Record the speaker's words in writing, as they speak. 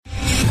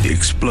the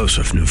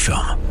explosive new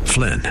film,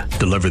 Flynn,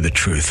 deliver the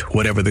truth,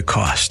 whatever the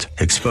cost,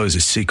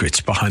 exposes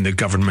secrets behind the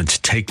government's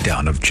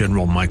takedown of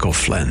General Michael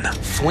Flynn.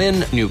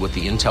 Flynn knew what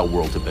the intel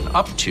world had been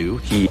up to.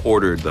 He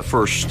ordered the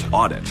first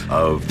audit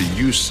of the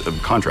use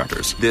of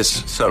contractors.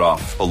 This set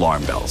off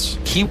alarm bells.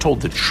 He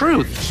told the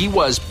truth. He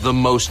was the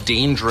most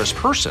dangerous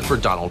person for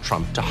Donald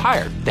Trump to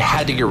hire. They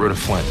had to get rid of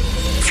Flynn.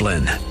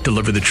 Flynn,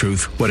 deliver the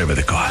truth, whatever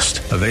the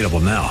cost. Available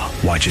now.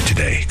 Watch it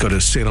today. Go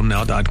to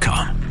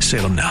salemnow.com.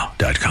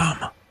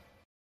 salemnow.com.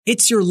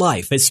 It's Your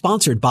Life is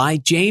sponsored by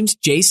James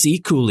J.C.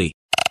 Cooley.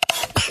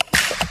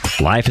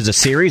 Life is a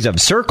series of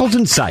circles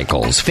and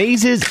cycles,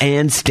 phases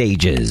and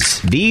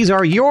stages. These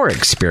are your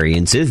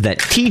experiences that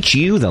teach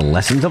you the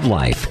lessons of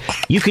life.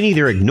 You can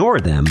either ignore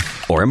them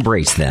or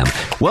embrace them.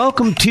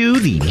 Welcome to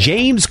the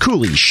James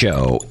Cooley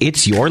Show.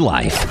 It's Your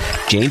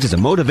Life. James is a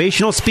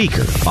motivational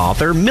speaker,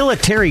 author,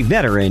 military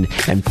veteran,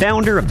 and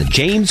founder of the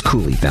James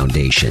Cooley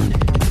Foundation.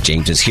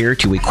 James is here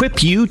to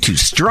equip you to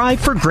strive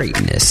for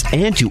greatness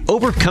and to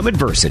overcome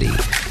adversity.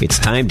 It's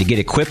time to get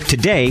equipped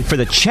today for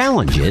the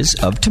challenges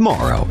of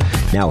tomorrow.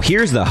 Now,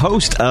 here's the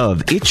host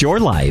of It's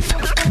Your Life,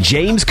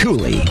 James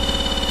Cooley.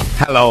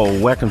 Hello,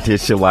 welcome to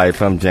It's Your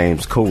Life. I'm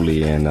James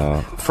Cooley,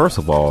 and first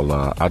of all,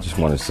 I just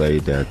want to say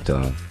that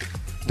the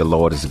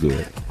Lord is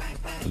good.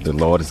 The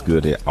Lord is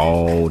good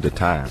all the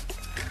time,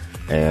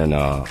 and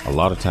a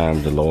lot of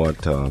times the Lord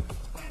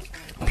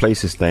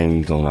places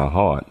things on our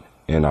heart,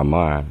 in our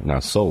mind, in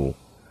our soul,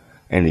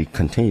 and He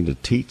continues to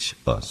teach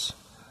us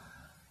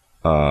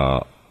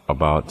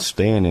about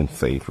staying in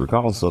faith,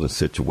 regardless of the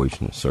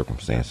situation and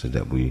circumstances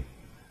that we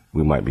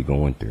might be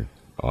going through.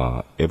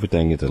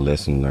 Everything is a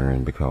lesson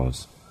learned,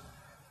 because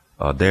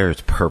there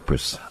is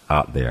purpose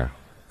out there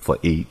for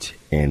each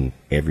and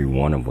every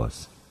one of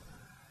us.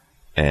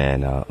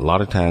 And a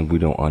lot of times we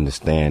don't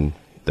understand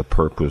the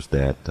purpose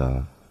that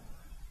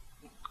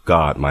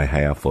God might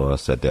have for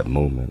us at that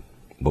moment,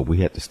 but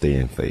we have to stay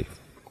in faith.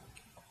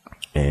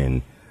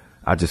 And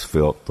I just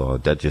felt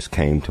that just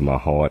came to my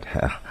heart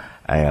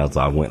as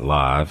I went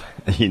live,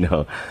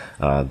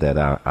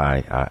 that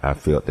I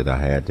felt that I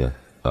had to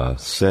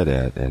say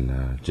that,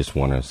 and just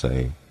want to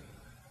say,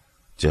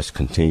 just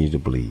continue to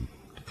believe,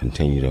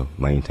 continue to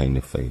maintain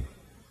the faith,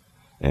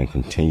 and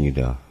continue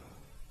to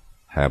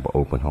have an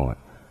open heart.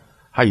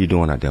 How you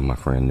doing out there, my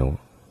friend Noah?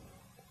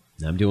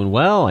 I'm doing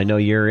well. I know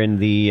you're in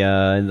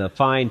the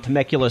fine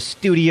Temecula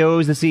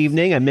studios this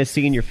evening. I miss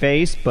seeing your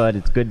face, but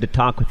it's good to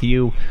talk with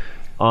you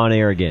on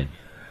air again.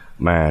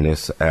 Man,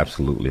 it's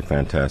absolutely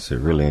fantastic.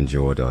 Really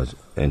enjoyed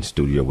in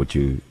studio with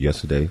you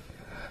yesterday.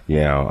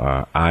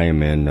 Yeah, I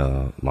am in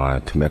my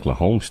Temecula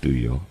home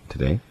studio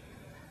today,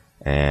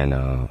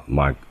 and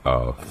my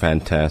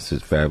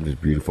fantastic, fabulous,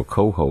 beautiful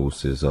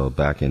co-host is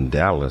back in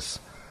Dallas.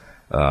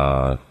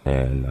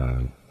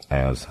 And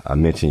as I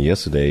mentioned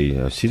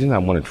yesterday, she did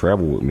not want to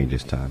travel with me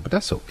this time, but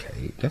that's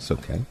okay. That's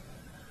okay.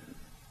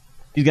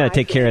 You've got to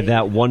take care of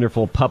that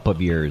wonderful pup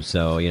of yours,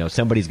 so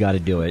somebody's got to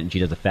do it, and she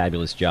does a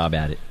fabulous job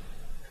at it.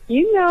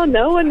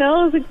 No one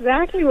knows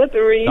exactly what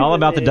the reason is. All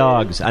about the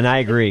dogs, and I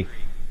agree.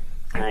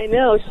 I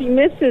know. She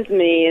misses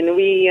me, and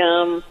we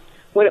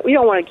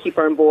don't want to keep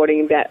her in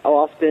boarding that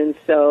often,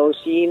 so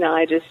she and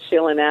I just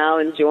chilling out,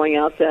 enjoying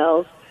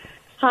ourselves.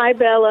 Hi,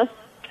 Bella.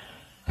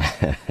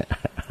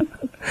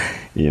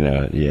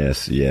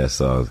 Yes.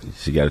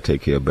 She got to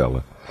take care of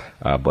Bella.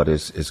 But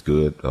it's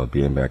good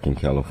being back in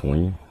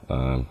California.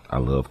 I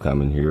love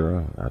coming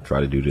here. I try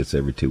to do this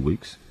every 2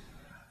 weeks.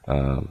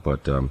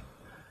 But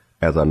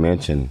as I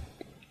mentioned,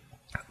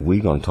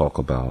 we're going to talk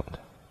about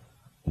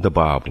the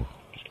Bible,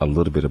 a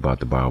little bit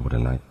about the Bible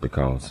tonight,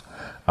 because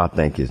I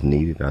think it's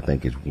needed, I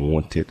think it's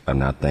wanted,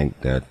 and I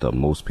think that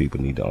most people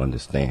need to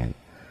understand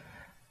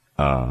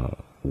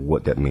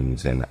what that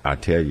means. And I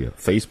tell you,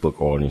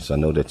 Facebook audience, I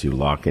know that you're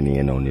locking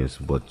in on this,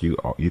 but you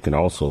can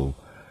also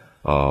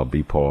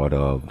be part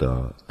of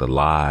the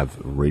live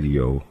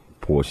radio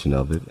portion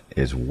of it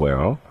as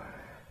well,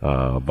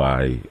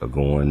 by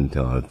going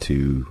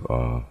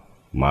to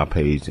my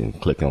page and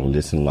clicking on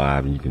Listen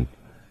Live, and you can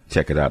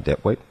check it out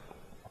that way.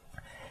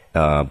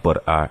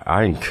 But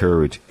I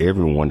encourage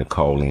everyone to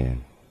call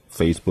in,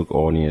 Facebook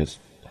audience,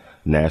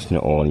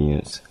 national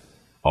audience,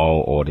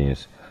 all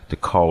audience, to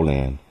call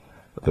in,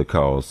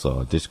 because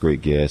this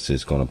great guest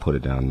is going to put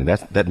it down. And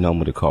that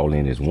number to call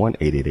in is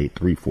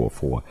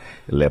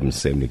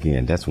 1-888-344-1170.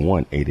 Again, that's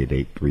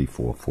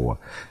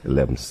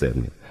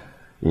 1-888-344-1170.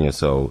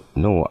 So,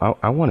 no,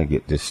 I want to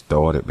get this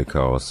started,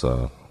 because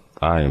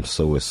I am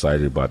so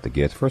excited about the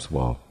guest. First of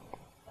all,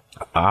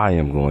 I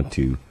am going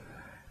to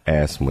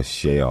ask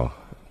Michelle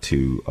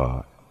to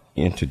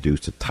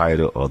introduce the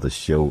title of the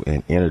show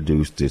and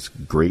introduce this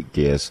great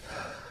guest.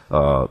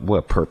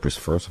 Purpose,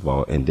 first of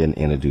all, and then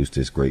introduce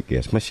this great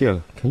guest.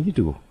 Michelle, can you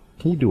do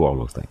all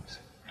those things?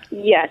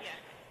 Yes.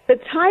 The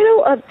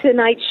title of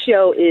tonight's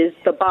show is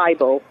The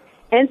Bible.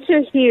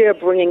 Enter here,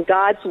 bringing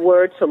God's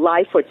Word to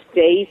life for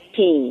today's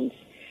teens.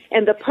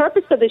 And the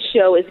purpose of the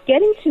show is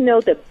getting to know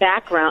the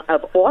background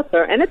of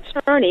author and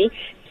attorney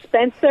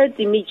Spencer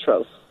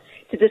Dimitros.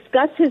 to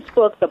discuss his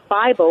book, The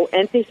Bible,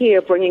 Enter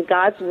Here, Bringing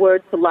God's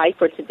Word to Life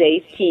for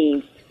Today's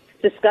Teens,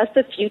 discuss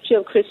the future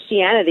of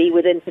Christianity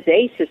within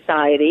today's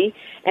society,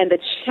 and the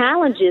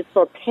challenges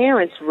for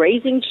parents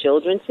raising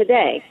children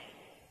today.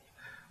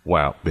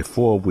 Wow.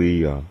 Before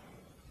we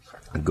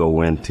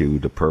go into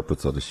the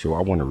purpose of the show,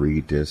 I want to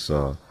read this.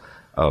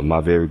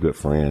 My very good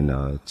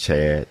friend,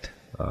 Chad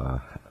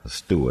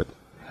Stewart,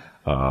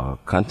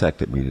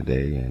 contacted me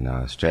today,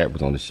 and Chad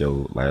was on the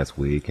show last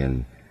week,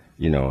 and,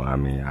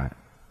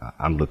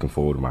 I'm looking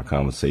forward to my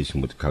conversation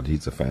with him because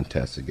he's a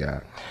fantastic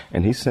guy.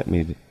 And he sent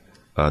me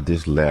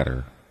this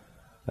letter,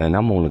 and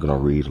I'm only going to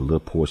read a little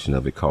portion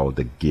of it called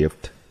The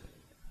Gift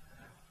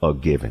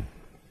of Giving.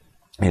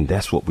 And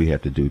that's what we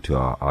have to do to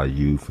our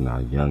youth and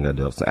our young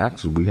adults.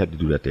 Actually, we have to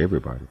do that to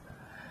everybody.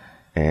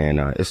 And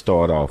it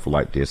started off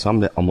like this.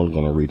 I'm only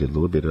going to read a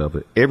little bit of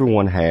it.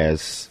 Everyone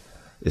has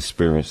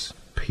experienced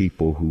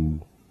people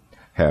who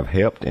have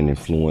helped and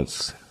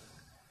influenced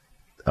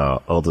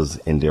others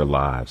in their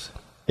lives.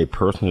 A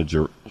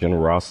personal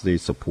generosity,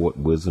 support,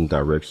 wisdom,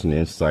 direction,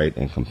 insight,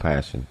 and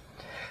compassion.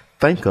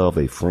 Think of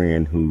a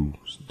friend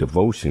whose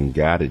devotion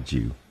guided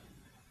you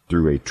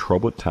through a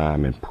troubled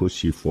time and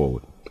pushed you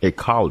forward. A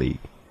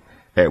colleague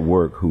at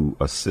work whose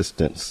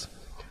assistance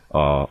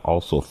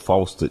also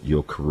fostered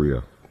your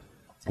career.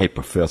 A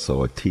professor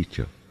or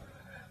teacher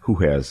who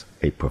has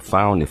a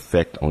profound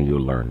effect on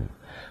your learning.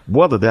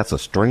 Whether that's a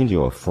stranger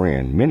or a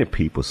friend, many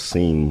people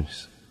seem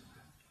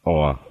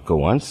or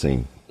go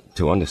unseen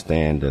to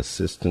understand the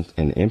assistance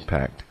and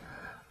impact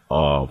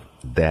of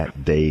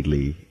that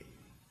daily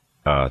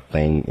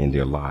thing in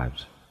their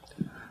lives.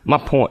 My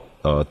point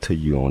to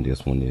you on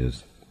this one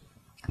is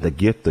the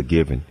gift of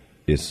giving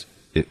is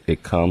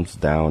it comes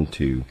down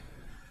to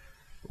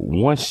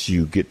once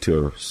you get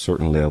to a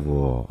certain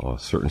level or a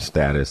certain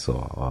status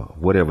or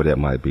whatever that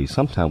might be,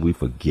 sometimes we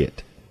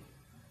forget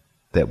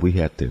that we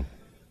have to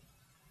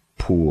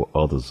pull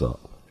others up,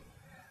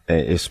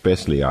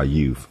 especially our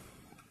youth.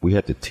 We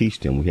have to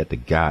teach them, we have to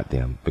guide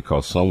them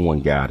because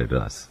someone guided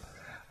us.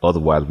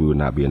 Otherwise, we would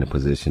not be in the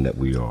position that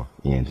we are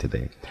in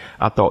today.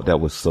 I thought that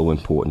was so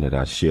important that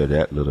I share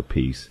that little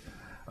piece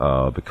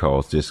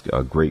because this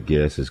great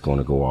guest is going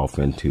to go off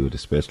into it,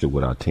 especially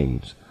with our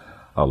teens,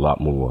 a lot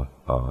more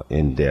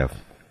in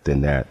depth than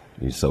that.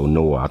 So,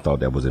 Noah, I thought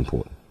that was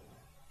important.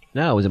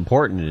 No, it was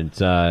important.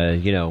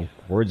 It's,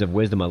 words of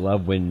wisdom. I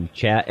love when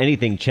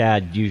anything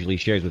Chad usually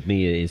shares with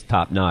me is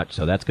top notch.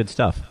 So that's good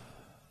stuff.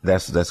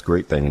 That's a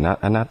great thing.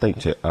 And I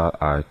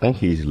think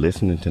he's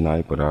listening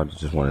tonight, but I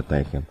just want to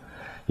thank him.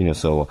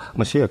 So,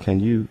 Michelle,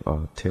 can you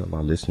tell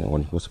our listener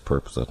what's the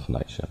purpose of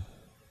tonight's show?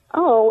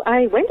 Oh,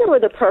 I went over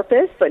the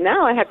purpose, but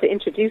now I have to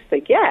introduce the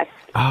guest.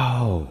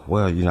 Oh,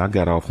 well, I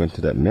got off into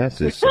that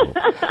message. So,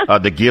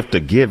 the gift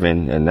of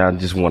giving, and I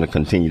just want to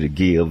continue to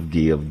give.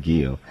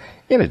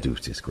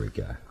 Introduce this great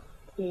guy.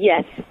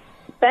 Yes,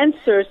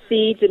 Spencer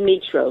C.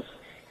 Dimitros.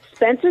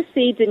 Spencer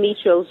C.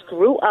 Dimitros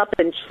grew up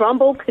in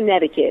Trumbull,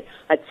 Connecticut,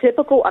 a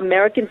typical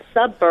American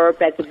suburb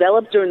that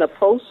developed during the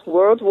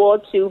post-World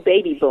War II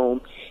baby boom.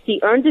 He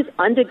earned his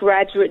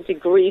undergraduate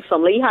degree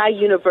from Lehigh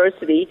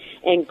University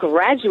and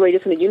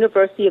graduated from the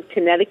University of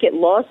Connecticut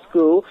Law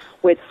School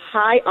with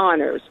high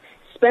honors.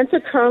 Spencer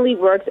currently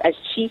works as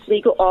Chief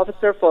Legal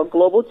Officer for a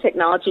global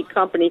technology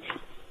company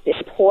in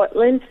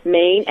Portland,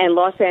 Maine, and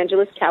Los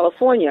Angeles,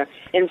 California.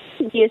 In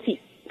recent years, he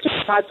took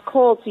God's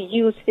call to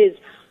use his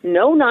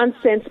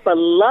no-nonsense but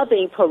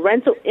loving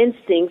parental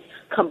instincts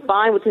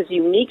combined with his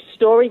unique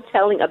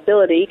storytelling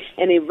ability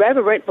and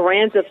irreverent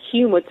brands of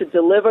humor to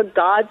deliver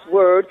God's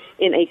word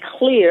in a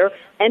clear,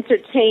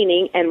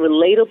 entertaining, and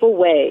relatable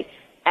way.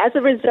 As a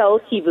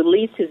result, he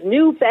released his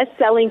new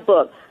best-selling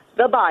book,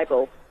 The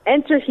Bible,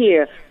 Enter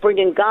Here,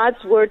 Bringing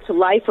God's Word to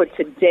Life for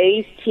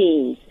Today's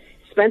Teens.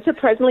 Spencer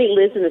presently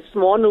lives in the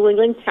small New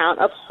England town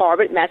of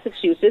Harvard,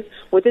 Massachusetts,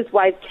 with his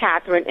wife,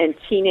 Catherine, and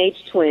teenage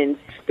twins.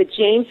 The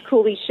James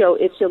Cooley Show,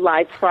 It's Your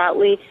Life,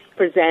 proudly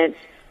presents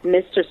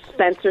Mr.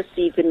 Spencer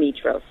C.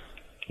 Dimitros.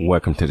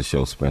 Welcome to the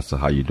show, Spencer.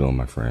 How you doing,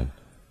 my friend?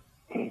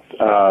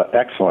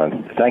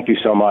 Excellent. Thank you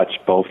so much,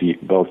 both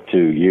to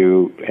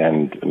you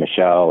and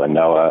Michelle and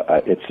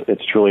Noah.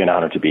 It's truly an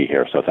honor to be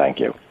here, so thank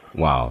you.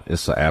 Wow,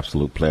 it's an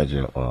absolute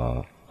pleasure.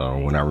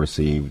 When I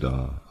received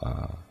the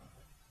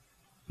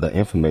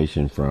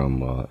information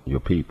from your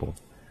people,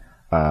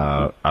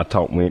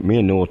 me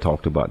and Noah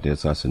talked about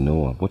this. I said,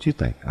 Noah, what you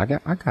think? I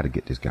got to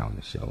get this guy on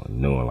the show.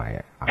 And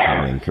Noah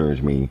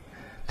encouraged me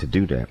to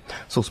do that.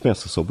 So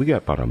Spencer, we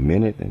got about a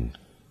minute and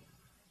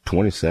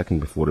 20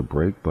 seconds before the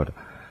break. But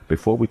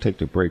before we take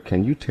the break,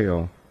 can you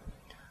tell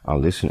our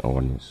listening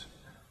audience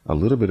a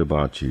little bit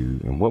about you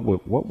and what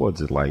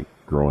was it like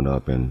growing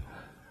up in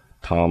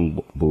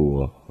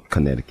Tomball,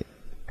 Connecticut?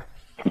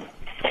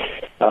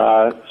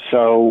 I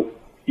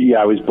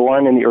was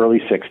born in the early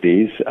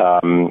 60s.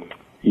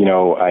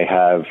 I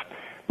have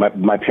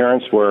my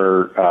parents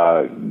were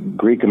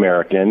Greek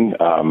American,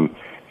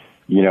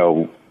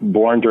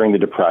 born during the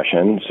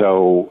Depression.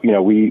 So,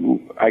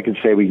 I could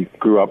say we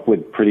grew up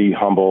with pretty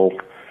humble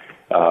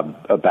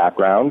a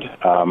background,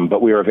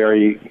 but we were a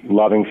very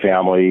loving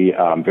family,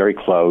 very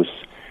close.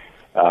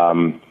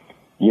 I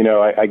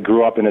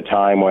grew up in a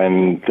time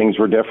when things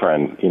were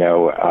different.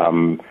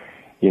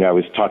 I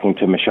was talking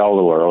to Michelle a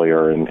little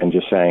earlier and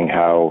just saying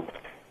how,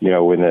 in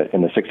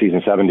the 60s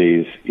and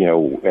 70s,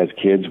 as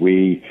kids,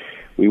 we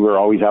were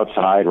always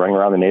outside, running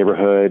around the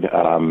neighborhood.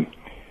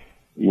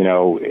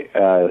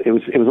 It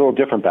was a little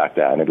different back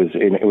then. It was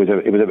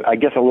I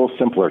guess, a little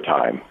simpler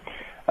time.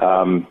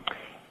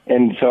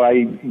 And so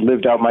I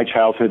lived out my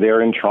childhood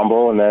there in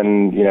Trumbull, and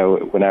then,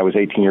 when I was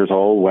 18 years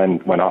old,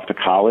 went off to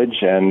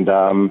college, and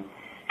I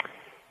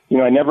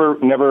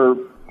never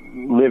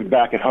lived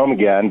back at home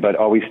again, but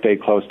always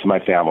stayed close to my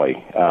family.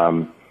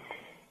 My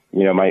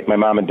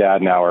mom and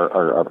dad now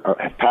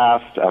have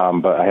passed,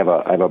 but I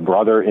have a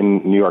brother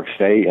in New York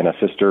State and a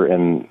sister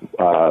in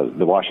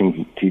the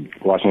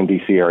Washington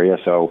D.C. area,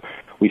 so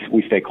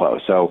we stay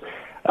close. So,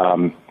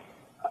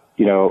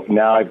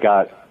 now I've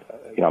got,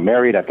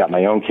 married, I've got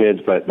my own kids,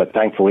 but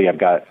thankfully I've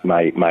got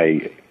my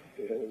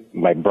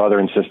brother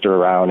and sister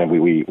around, and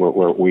we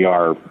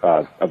are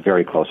a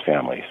very close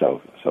family.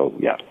 So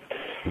yeah.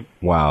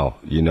 Wow,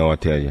 I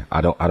tell you, I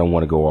don't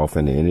want to go off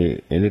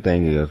into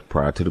anything else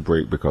prior to the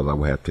break, because I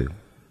would have to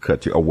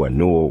cut you.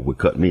 Noah would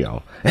cut me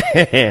off,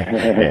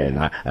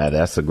 and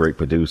that's a great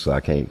producer. I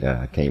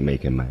can't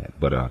make him mad.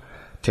 But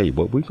tell you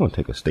what, we're gonna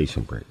take a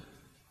station break.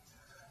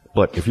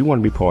 But if you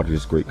want to be part of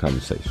this great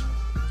conversation,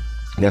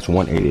 that's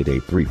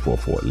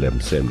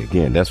 1-888-344-1170.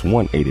 Again, that's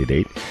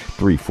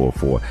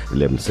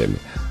 1-888-344-1170.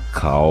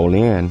 Call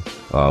in.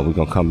 We're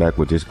gonna come back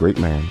with this great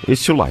man.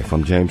 It's Your Life.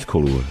 I'm James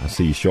Cooley. I'll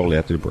see you shortly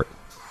after the break.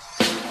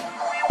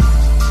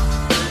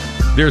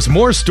 There's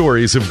more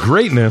stories of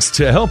greatness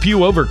to help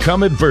you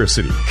overcome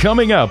adversity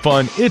coming up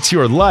on It's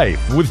Your Life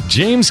with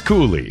James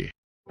Cooley.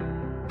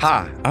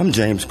 Hi, I'm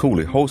James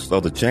Cooley, host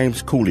of the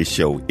James Cooley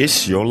Show,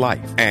 It's Your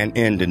Life. And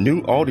in the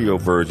new audio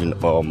version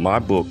of my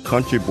book,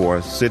 Country Boy,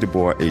 City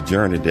Boy, A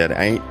Journey That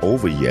Ain't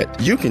Over Yet,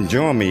 you can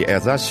join me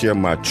as I share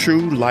my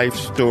true life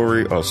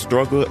story of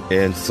struggle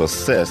and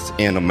success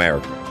in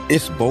America.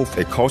 It's both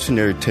a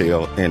cautionary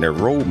tale and a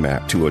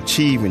roadmap to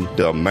achieving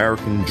the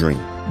American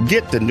dream.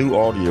 Get the new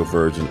audio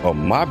version of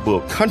my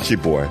book, Country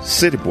Boy,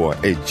 City Boy,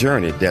 A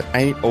Journey That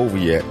Ain't Over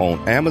Yet,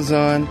 on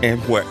Amazon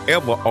and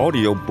wherever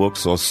audio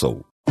books are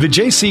sold. The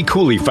J.C.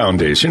 Cooley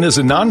Foundation is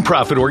a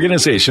nonprofit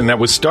organization that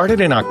was started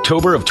in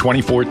October of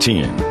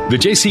 2014. The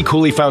J.C.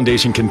 Cooley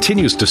Foundation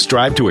continues to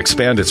strive to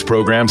expand its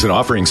programs and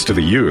offerings to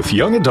the youth,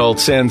 young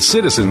adults, and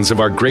citizens of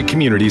our great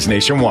communities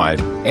nationwide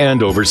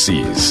and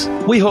overseas.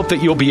 We hope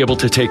that you'll be able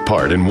to take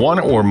part in one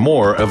or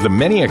more of the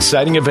many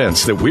exciting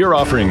events that we're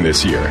offering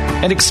this year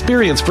and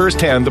experience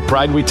firsthand the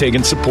pride we take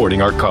in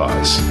supporting our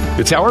cause.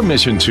 It's our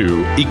mission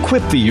to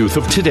equip the youth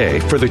of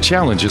today for the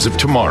challenges of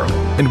tomorrow,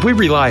 and we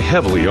rely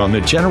heavily on the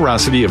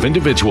generosity of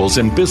individuals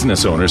and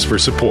business owners for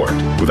support.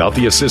 Without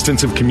the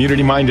assistance of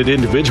community-minded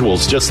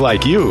individuals just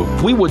like you,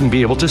 we wouldn't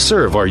be able to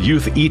serve our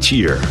youth each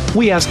year.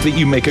 We ask that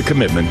you make a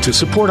commitment to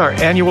support our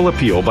annual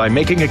appeal by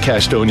making a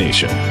cash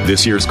donation.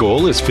 This year's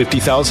goal is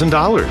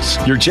 $50,000.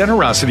 Your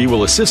generosity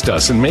will assist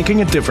us in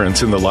making a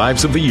difference in the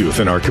lives of the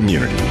youth in our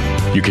community.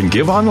 You can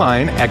give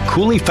online at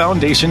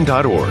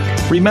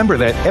CooleyFoundation.org. Remember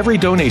that every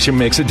donation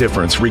makes a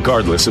difference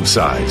regardless of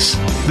size.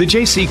 The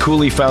J.C.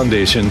 Cooley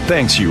Foundation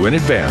thanks you in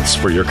advance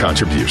for your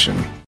contribution.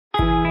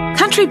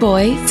 Country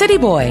Boy, City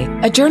Boy,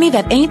 A Journey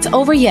That Ain't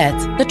Over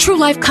Yet, the true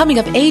life coming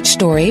of age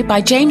story by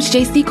James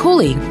J.C.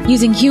 Cooley.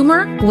 Using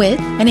humor, wit,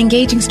 and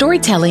engaging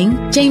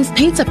storytelling, James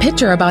paints a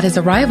picture about his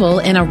arrival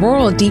in a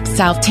rural deep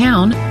south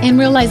town and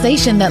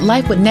realization that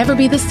life would never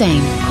be the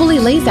same. Cooley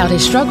lays out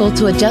his struggle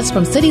to adjust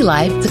from city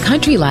life to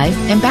country life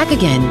and back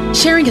again,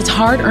 sharing his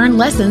hard-earned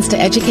lessons to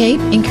educate,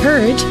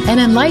 encourage, and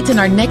enlighten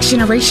our next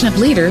generation of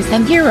leaders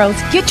and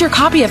heroes. Get your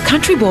copy of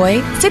Country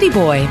Boy, City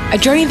Boy, A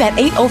Journey That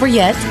Ain't Over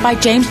Yet by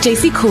James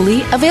J.C.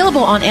 Cooley,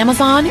 available on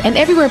Amazon and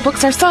everywhere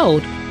books are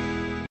sold.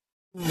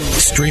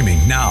 Streaming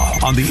now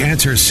on the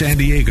Answer San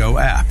Diego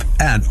app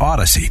and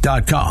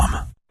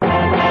Odyssey.com.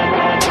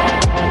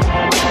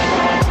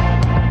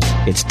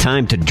 It's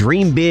time to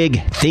dream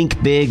big,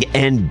 think big,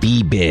 and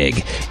be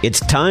big. It's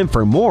time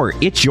for more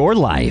It's Your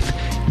Life.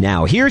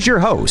 Now, here's your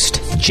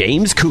host,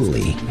 James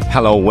Cooley.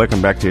 Hello,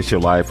 welcome back to It's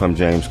Your Life. I'm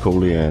James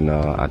Cooley, and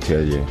I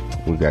tell you,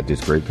 we got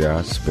this great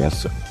guy,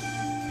 Spencer.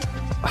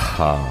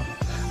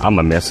 I'm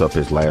going to mess up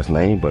his last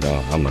name, but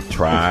I'm going to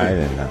try,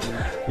 and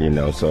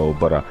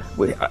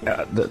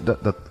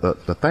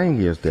the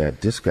thing is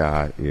that this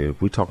guy,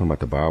 we're talking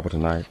about the Bible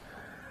tonight.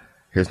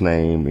 His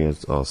name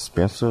is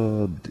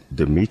Spencer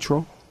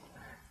Demetro.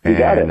 You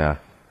got it.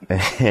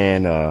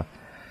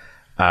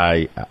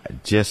 I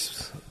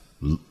just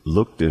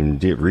looked and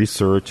did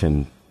research,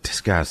 and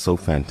this guy's so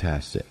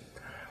fantastic.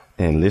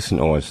 And listen,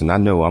 and I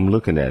know I'm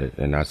looking at it,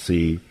 and I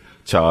see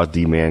Charles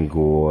D.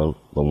 Mangor,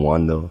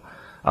 LaWanda.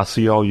 I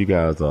see all you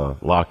guys are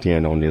locked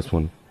in on this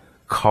one.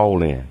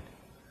 Call in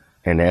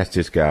and ask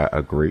this guy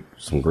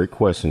some great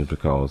questions,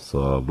 because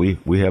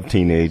we have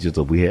teenagers,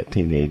 or we had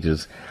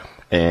teenagers,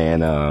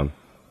 and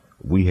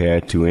we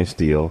had to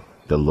instill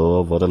the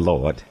love of the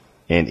Lord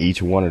in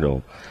each one of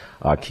those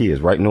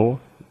kids, right, Noah?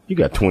 You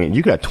got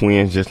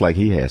twins just like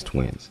he has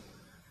twins.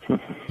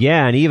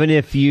 Yeah, and even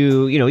if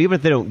even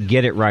if they don't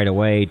get it right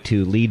away,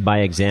 to lead by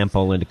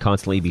example and to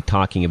constantly be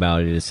talking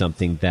about it is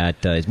something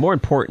that is more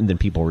important than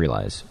people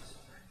realize.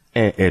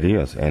 And it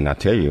is, and I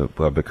tell you,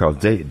 because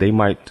they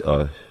might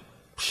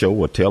show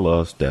or tell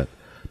us that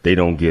they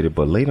don't get it,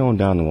 but later on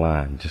down the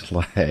line, just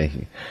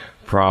like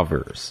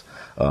Proverbs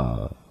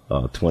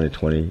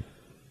 2020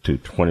 to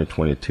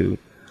 2022,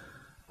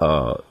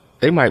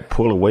 they might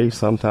pull away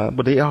sometimes,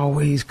 but they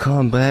always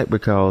come back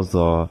because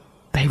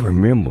they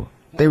remember.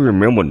 They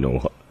remember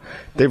Noah.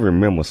 They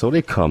remember, so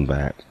they come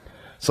back.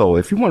 So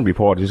if you want to be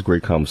part of this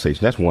great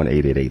conversation, that's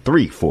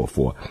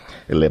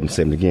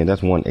 1-888-344-1170. Again,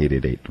 that's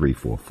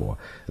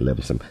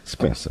 1-888-344-1170.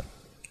 Spencer,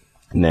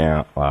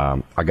 now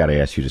I got to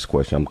ask you this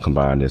question. I'm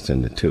combining this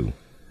into two.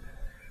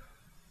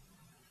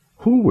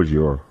 Who was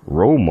your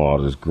role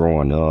models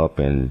growing up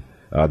and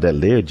that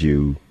led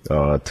you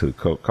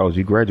because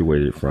you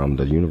graduated from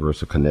the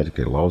University of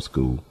Connecticut Law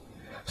School?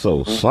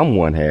 So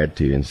someone had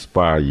to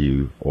inspire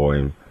you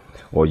or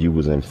you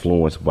was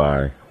influenced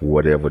by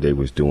whatever they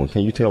was doing.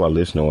 Can you tell our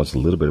listeners a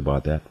little bit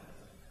about that?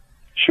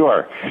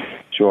 Sure.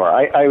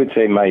 I would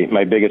say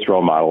my biggest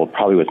role model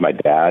probably was my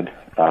dad.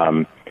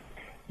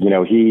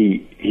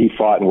 He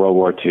fought in World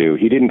War II.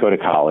 He didn't go to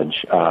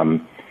college,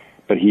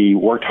 but he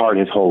worked hard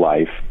his whole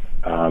life,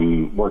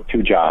 worked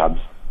 2 jobs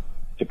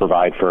to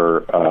provide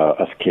for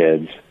us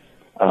kids.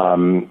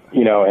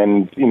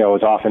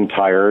 Was often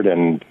tired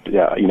and,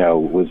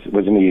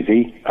 wasn't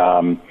easy.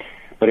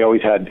 But he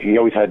always had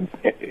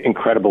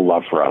incredible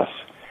love for us.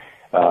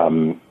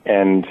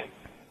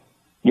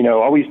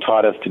 Always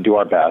taught us to do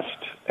our best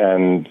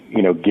and,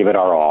 give it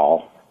our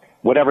all,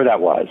 whatever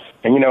that was.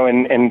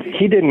 And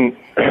he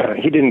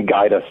didn't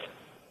guide us,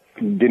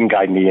 didn't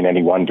guide me in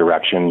any one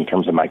direction in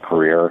terms of my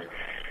career.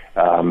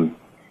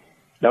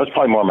 That was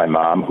probably more my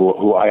mom,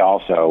 who I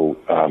also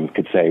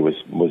could say was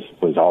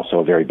also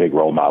a very big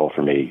role model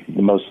for me.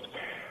 The most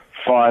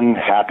fun,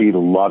 happy,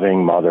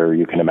 loving mother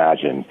you can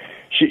imagine.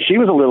 She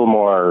was a little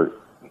more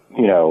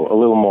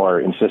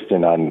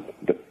insistent on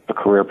the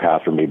career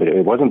path for me, but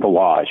it wasn't the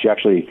law. She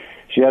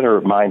had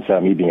her mindset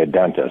of me being a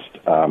dentist,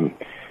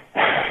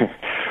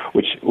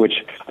 which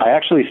I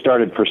actually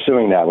started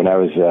pursuing that when I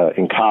was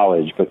in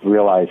college, but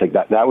realized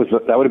that would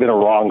have been a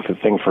wrong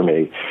thing for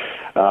me.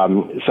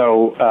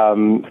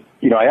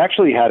 I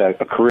actually had a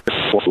career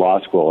before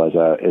law school as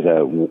a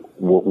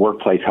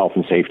workplace health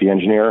and safety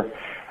engineer,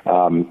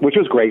 which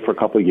was great for a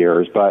couple of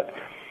years, but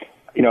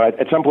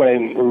at some point I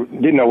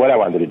didn't know what I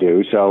wanted to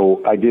do,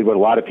 so I did what a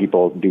lot of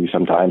people do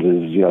sometimes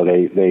is,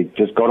 they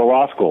just go to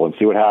law school and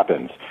see what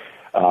happens.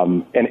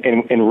 And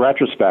in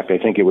retrospect, I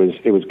think it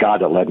was God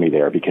that led me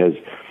there because,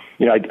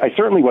 I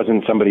certainly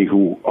wasn't somebody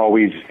who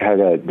always had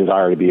a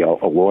desire to be a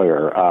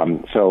lawyer.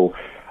 So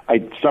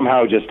I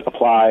somehow just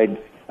applied.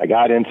 I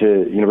got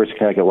into University of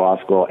Connecticut Law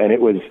School, and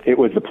it was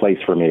the place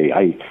for me.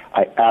 I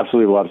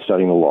absolutely loved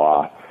studying the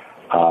law.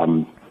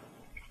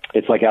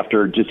 It's like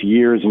after just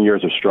years and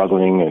years of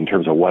struggling in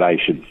terms of what I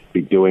should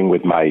be doing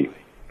with my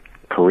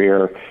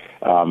career,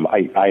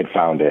 I had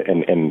found it,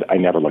 and I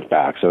never looked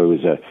back. So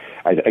it was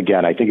I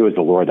think it was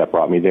the Lord that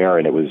brought me there,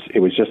 and it was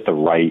just the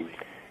right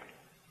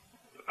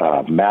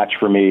match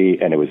for me,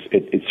 and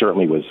it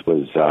certainly was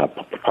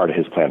part of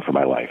His plan for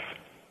my life.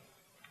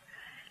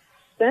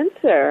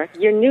 Spencer,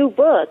 your new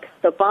book,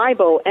 The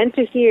Bible,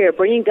 Enter Here,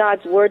 Bringing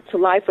God's Word to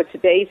Life for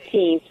Today's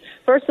Teens.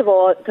 First of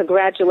all,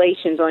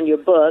 congratulations on your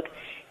book.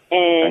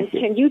 And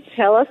can you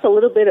tell us a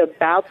little bit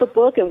about the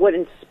book and what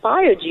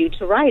inspired you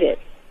to write it?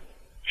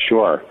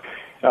 Sure.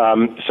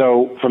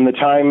 So from the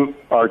time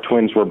our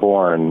twins were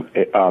born,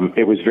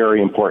 it was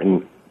very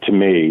important to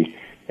me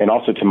and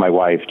also to my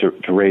wife to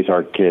raise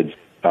our kids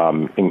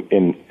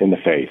in the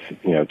faith,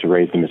 to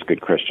raise them as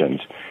good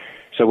Christians.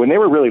 So when they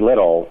were really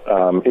little,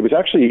 it was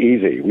actually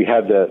easy. We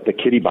had the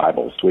kiddie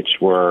Bibles, which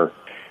were,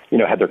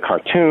 had their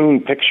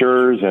cartoon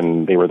pictures,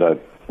 and they were the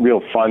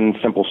real fun,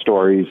 simple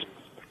stories.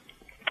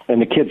 And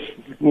the kids,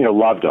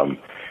 loved them.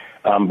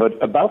 But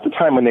about the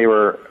time when they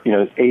were,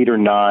 8 or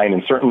 9,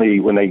 and certainly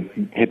when they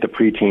hit the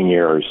preteen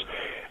years,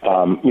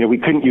 we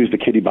couldn't use the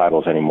kiddie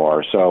Bibles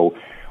anymore. So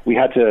we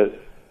had to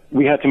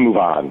move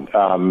on.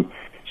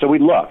 So we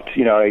looked,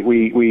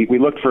 we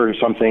looked for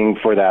something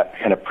for that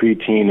kind of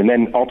preteen, and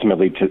then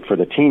ultimately for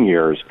the teen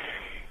years.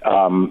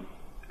 And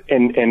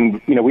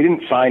we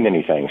didn't find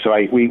anything. So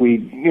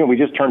we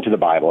just turned to the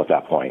Bible at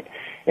that point,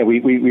 and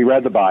we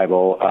read the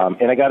Bible.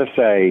 And I got to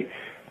say,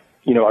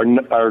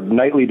 our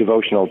nightly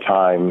devotional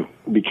time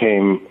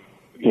became,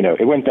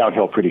 it went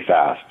downhill pretty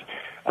fast.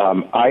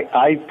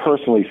 I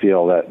personally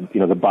feel that,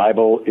 the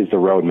Bible is the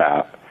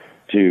roadmap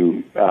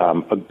to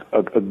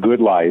a good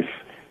life,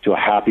 to a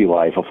happy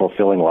life, a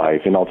fulfilling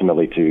life, and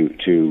ultimately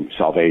to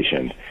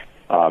salvation.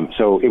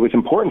 So it was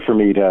important for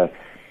me to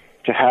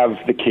have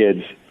the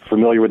kids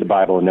familiar with the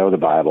Bible and know the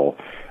Bible.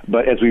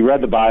 But as we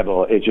read the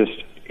Bible, it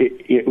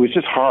was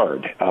just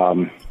hard.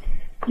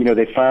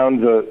 They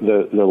found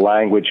the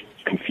language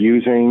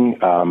confusing.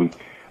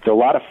 there are a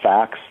lot of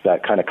facts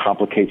that kind of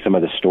complicate some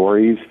of the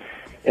stories,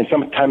 and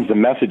sometimes the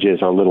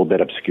messages are a little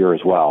bit obscure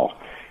as well.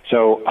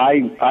 So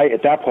I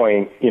at that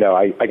point,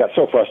 I got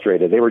so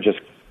frustrated. They were just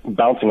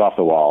bouncing off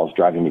the walls,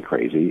 driving me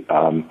crazy.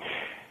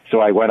 So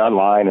I went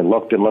online and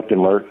looked,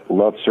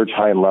 searched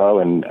high and low,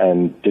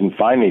 and didn't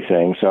find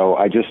anything. So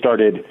I just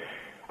started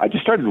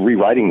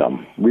rewriting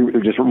them,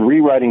 just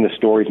rewriting the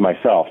stories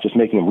myself, just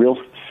making them real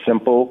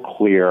simple,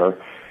 clear,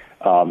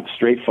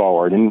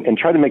 straightforward, and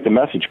try to make the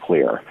message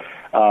clear.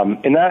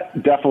 And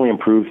that definitely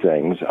improved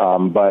things.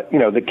 But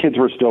the kids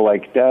were still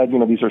like, Dad,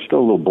 these are still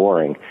a little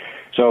boring.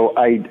 So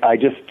I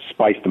just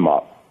spiced them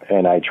up,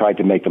 and I tried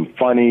to make them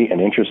funny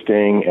and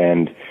interesting,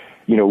 and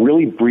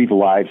really breathe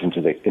lives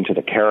into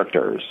the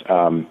characters.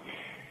 And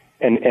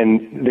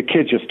the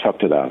kids just took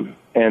to them.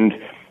 And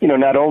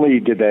not only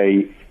did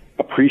they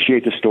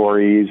appreciate the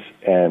stories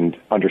and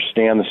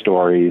understand the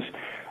stories,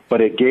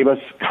 but it gave us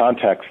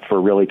context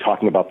for really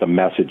talking about the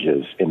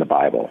messages in the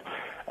Bible.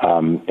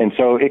 And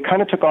so it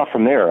kind of took off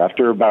from there.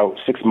 After about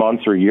 6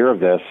 months or a year of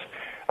this,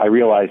 I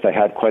realized I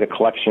had quite a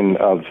collection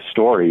of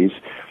stories,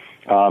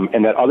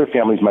 and that other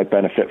families might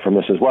benefit from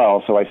this as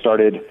well. So I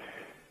started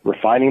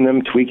refining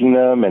them, tweaking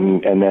them,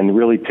 and then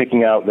really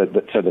picking out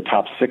the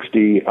top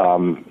 60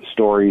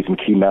 stories and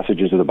key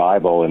messages of the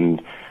Bible,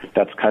 and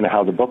that's kind of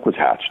how the book was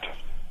hatched.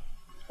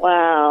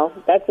 Wow,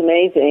 that's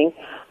amazing.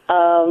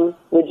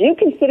 Would you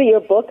consider your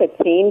book a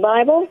teen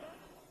Bible?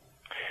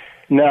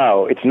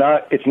 No, it's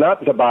not. It's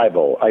not the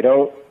Bible. I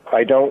don't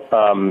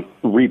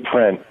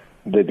reprint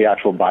the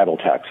actual Bible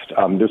text.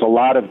 There's a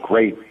lot of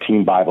great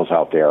teen Bibles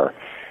out there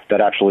that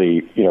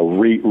actually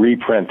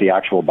reprint the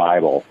actual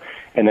Bible,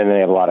 and then they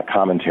have a lot of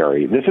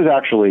commentary. This is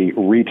actually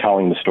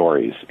retelling the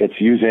stories.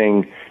 It's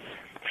using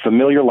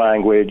familiar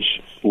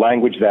language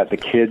that the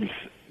kids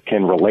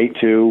can relate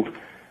to.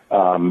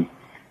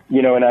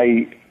 And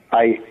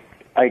I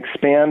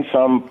expand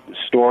some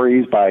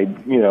stories by,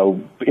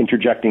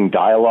 interjecting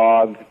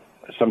dialogue,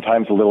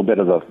 sometimes a little bit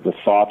of the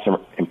thoughts and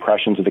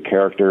impressions of the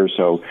characters.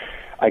 So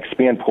I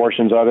expand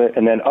portions of it.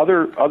 And then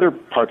other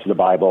parts of the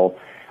Bible,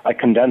 I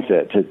condense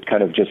it to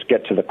kind of just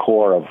get to the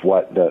core of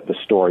what the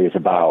story is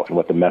about and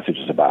what the message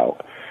is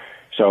about.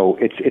 So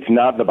it's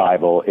not the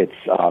Bible.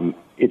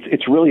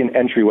 It's really an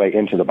entryway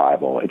into the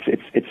Bible.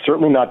 It's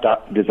certainly not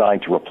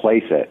designed to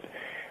replace it.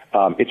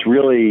 It's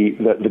really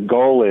the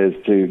goal is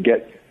to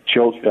get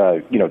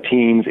children,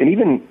 teens, and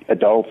even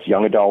adults,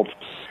 young adults,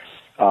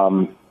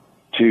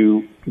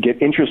 to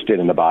get interested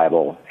in the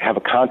Bible, have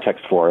a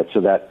context for it,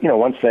 so that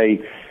once they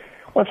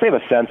have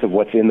a sense of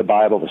what's in the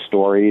Bible, the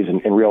stories,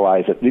 and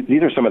realize that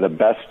these are some of the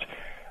best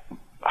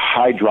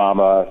high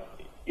drama,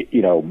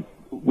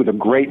 with a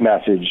great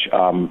message,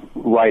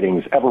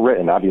 writings ever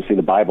written. Obviously,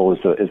 the Bible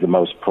is the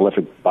most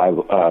prolific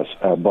Bible,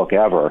 book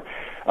ever.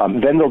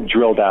 Then they'll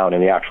drill down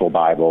in the actual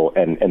Bible,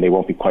 and they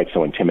won't be quite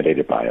so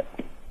intimidated by it.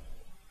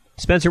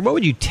 Spencer, what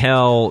would you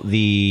tell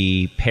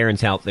the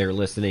parents out there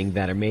listening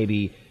that are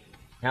maybe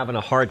having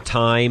a hard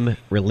time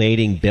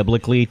relating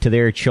biblically to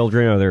their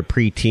children or their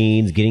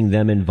preteens, getting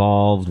them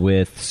involved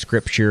with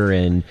Scripture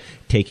and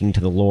taking to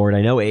the Lord?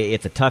 I know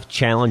it's a tough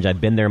challenge. I've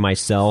been there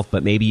myself,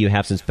 but maybe you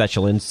have some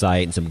special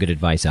insight and some good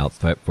advice out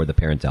for the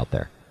parents out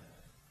there.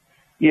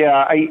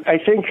 Yeah, I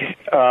think,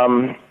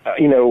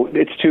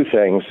 it's two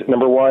things.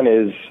 Number one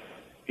is,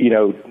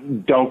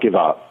 don't give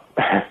up.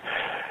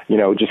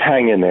 Just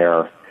hang in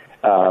there.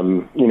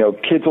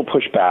 Kids will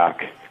push back,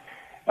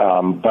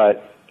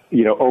 but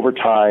over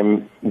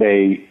time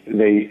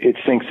it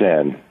sinks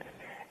in,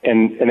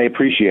 and they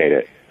appreciate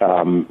it.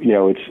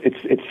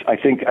 I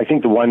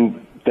think the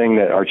one thing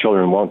that our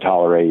children won't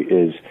tolerate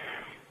is,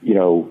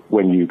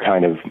 when you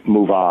kind of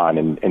move on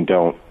and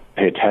don't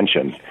pay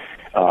attention.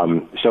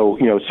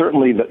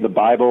 Certainly the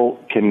Bible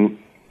can,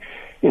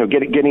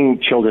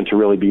 getting children to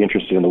really be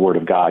interested in the Word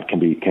of God can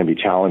be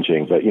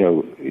challenging, but,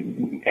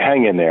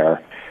 hang in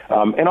there.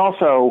 And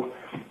also,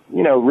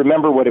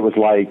 remember what it was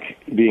like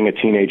being a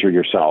teenager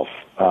yourself.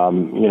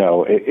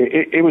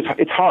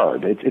 It's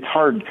hard. It's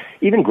hard,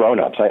 even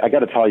grown-ups. I got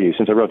to tell you,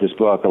 since I wrote this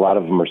book, a lot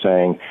of them are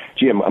saying,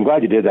 gee, I'm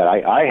glad you did that.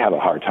 I have a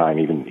hard time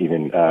even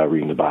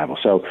reading the Bible.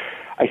 So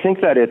I think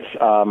that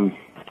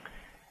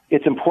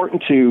it's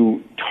important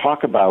to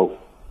talk about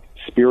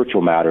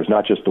spiritual matters,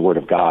 not just the Word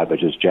of God, but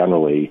just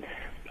generally,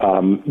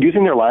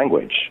 using their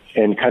language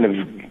and kind of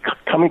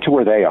coming to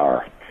where they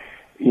are.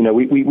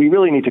 We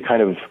really need to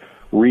kind of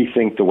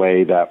rethink the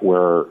way that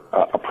we're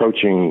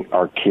approaching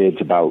our kids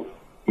about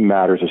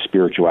matters of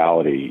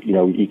spirituality.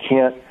 You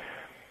can't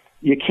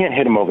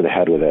hit them over the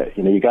head with it.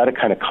 You got to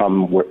kind of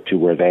come to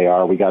where they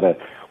are. We have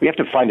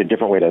to find a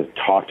different way to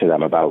talk to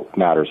them about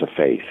matters of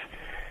faith.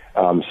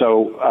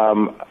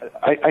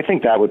 I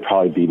think that would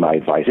probably be my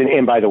advice.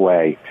 And by the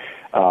way,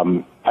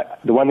 the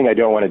one thing I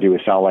don't want to do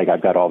is sound like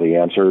I've got all the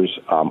answers,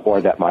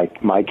 or that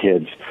my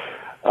kids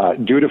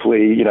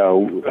dutifully,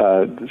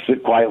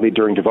 sit quietly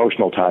during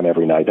devotional time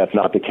every night. That's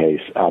not the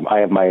case. I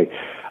have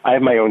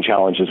my own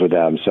challenges with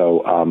them,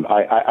 so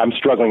I'm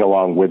struggling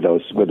along with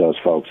those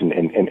folks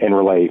and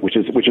relate, which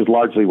is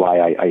largely why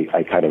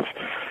I kind of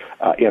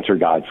answer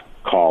God's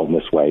call in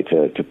this way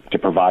to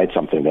provide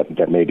something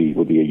that maybe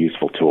would be a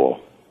useful tool.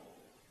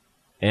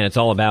 And it's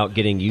all about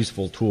getting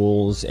useful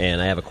tools.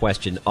 And I have a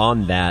question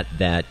on that,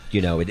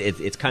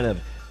 it's kind of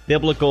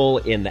biblical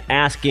in the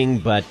asking,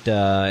 but,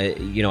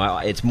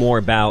 it's more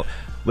about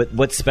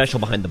what's special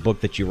behind the book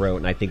that you wrote.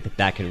 And I think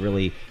that can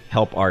really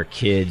help our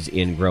kids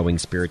in growing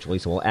spiritually.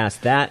 So we'll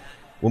ask that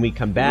when we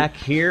come back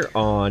here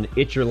on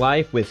It's Your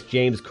Life with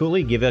James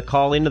Cooley. Give a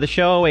call into the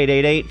show,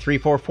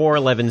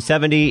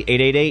 888-344-1170,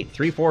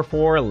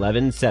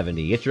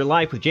 888-344-1170. It's Your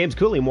Life with James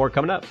Cooley. More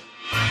coming up.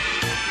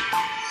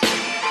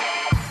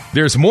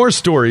 There's more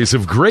stories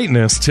of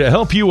greatness to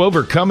help you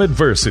overcome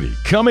adversity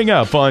coming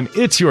up on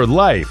It's Your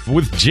Life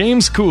with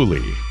James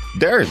Cooley.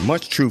 There is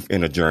much truth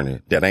in a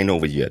journey that ain't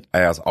over yet,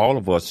 as all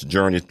of us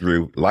journey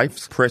through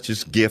life's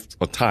precious gifts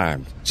of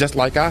time, just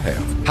like I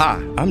have.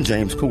 Hi, I'm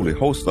James Cooley,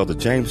 host of the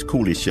James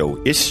Cooley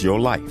Show, It's Your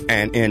Life.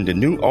 And in the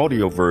new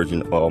audio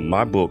version of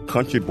my book,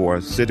 Country Boy,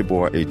 City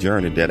Boy, A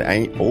Journey That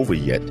Ain't Over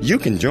Yet, you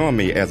can join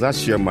me as I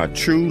share my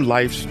true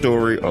life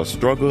story of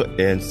struggle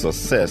and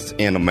success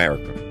in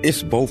America.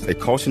 It's both a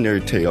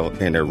cautionary tale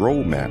and a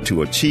roadmap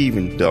to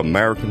achieving the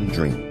American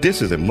dream.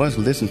 This is a must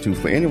listen to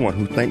for anyone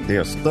who think they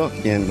are stuck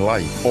in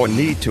life or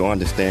need to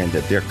understand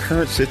that their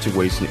current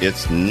situation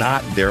is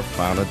not their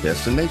final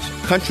destination.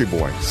 Country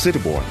Boy, City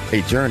Boy,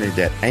 A Journey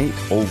That Ain't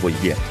Over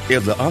Yet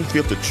is the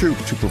unfiltered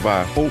truth to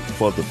provide hope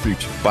for the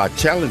future by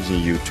challenging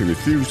you to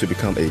refuse to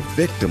become a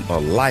victim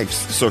of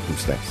life's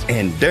circumstance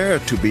and dare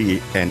to be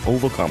an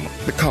overcomer,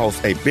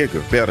 because a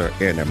bigger, better,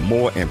 and a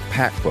more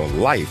impactful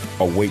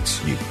life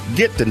awaits you.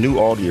 Get the new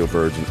audio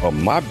version of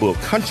my book,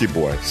 Country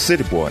Boy,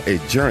 City Boy, A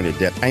Journey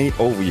That Ain't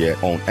Over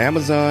Yet on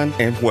Amazon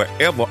and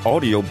wherever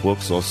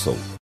audiobooks are sold.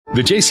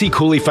 The J.C.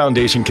 Cooley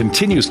Foundation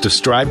continues to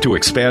strive to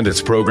expand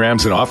its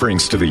programs and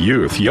offerings to the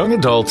youth, young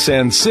adults,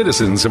 and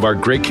citizens of our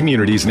great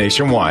communities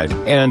nationwide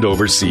and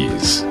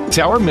overseas. It's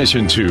our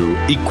mission to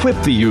equip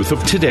the youth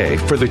of today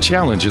for the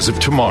challenges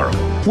of tomorrow.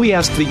 We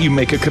ask that you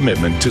make a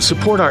commitment to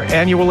support our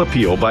annual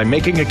appeal by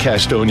making a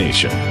cash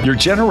donation. Your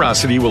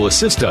generosity will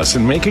assist us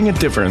in making a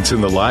difference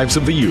in the lives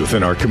of the youth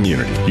in our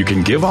community. You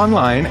can give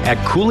online at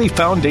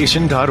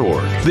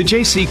CooleyFoundation.org. The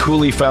J.C.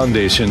 Cooley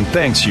Foundation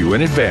thanks you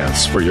in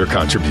advance for your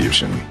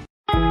contribution.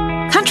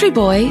 Country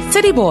Boy,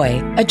 City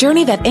Boy, A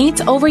Journey That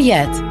Ain't Over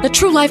Yet, the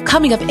true life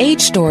coming of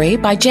age story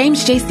by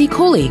James J.C.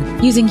 Cooley.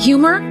 Using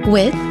humor,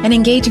 wit, and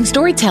engaging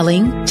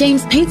storytelling,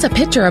 James paints a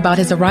picture about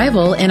his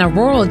arrival in a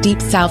rural deep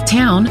south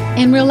town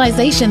and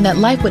realization that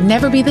life would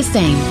never be the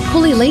same.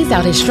 Cooley lays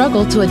out his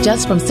struggle to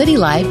adjust from city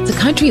life to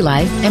country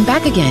life and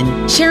back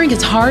again, sharing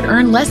his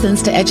hard-earned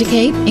lessons to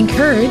educate,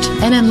 encourage,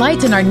 and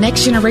enlighten our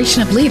next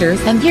generation of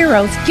leaders and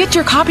heroes. Get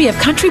your copy of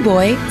Country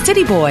Boy,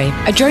 City Boy,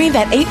 A Journey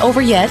That Ain't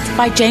Over Yet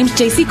by James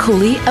J.C.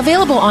 Cooley,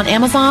 available on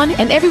Amazon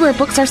and everywhere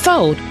books are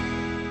sold.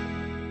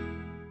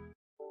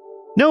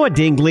 Noah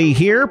Dingley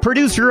here,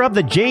 producer of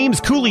The James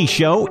Cooley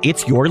Show,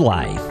 It's Your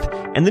Life.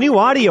 And the new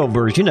audio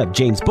version of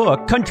James'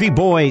 book, Country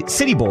Boy,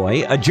 City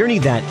Boy, A Journey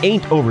That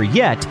Ain't Over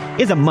Yet,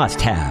 is a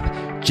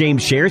must-have.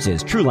 James shares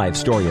his true life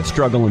story of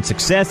struggle and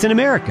success in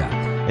America.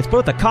 It's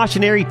both a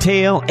cautionary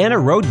tale and a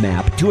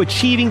roadmap to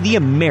achieving the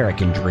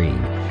American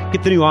dream.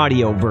 Get the new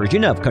audio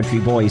version of Country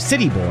Boy,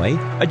 City Boy,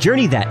 A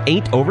Journey That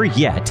Ain't Over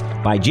Yet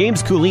by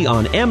James Cooley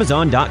on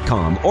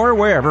Amazon.com or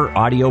wherever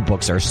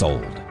audiobooks are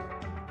sold.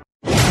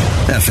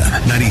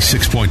 FM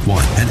 96.1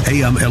 and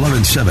AM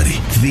 1170,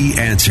 The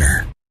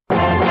Answer.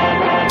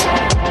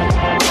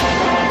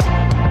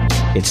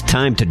 It's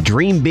time to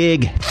dream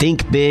big,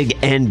 think big,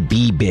 and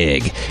be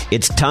big.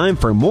 It's time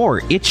for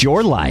more It's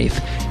Your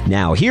Life.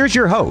 Now, here's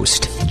your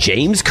host,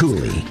 James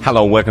Cooley.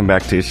 Hello, welcome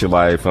back to It's Your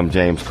Life. I'm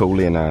James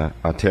Cooley, and I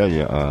tell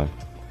you,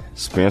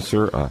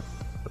 Spencer,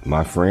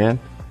 my friend,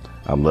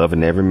 I'm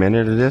loving every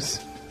minute of this.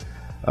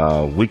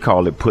 We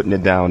call it putting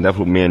it down. That's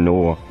what me and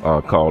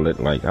Noah call it.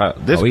 Like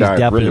this he's guy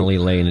definitely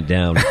laying it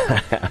down.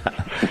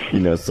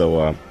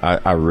 So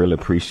I really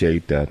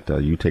appreciate that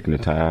you taking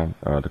the time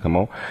to come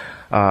on.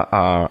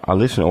 Our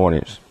listening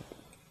audience,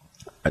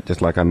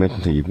 just like I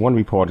mentioned to you, if you want to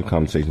be part of the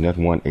conversation, that's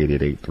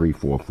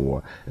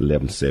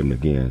 1-888-344-1170.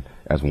 Again,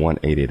 that's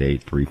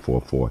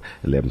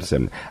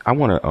 1-888-344-1170. I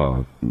want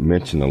to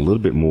mention a little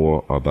bit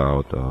more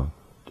about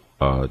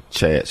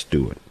Chad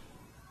Stewart.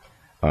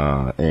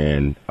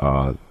 And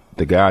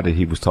the guy that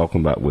he was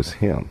talking about was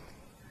him.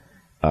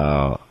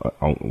 As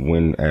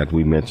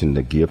we mentioned,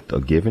 the gift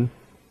of giving,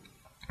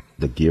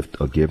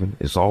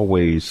 it's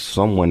always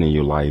someone in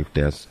your life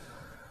that's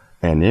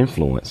an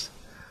influence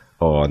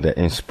or that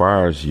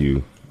inspires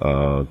you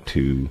to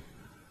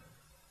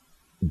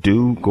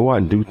go out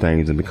and do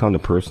things and become the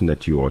person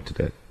that you are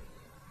today.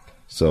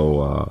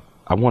 So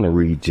I want to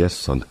read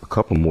just a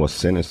couple more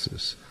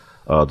sentences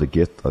of the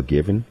gift of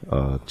giving,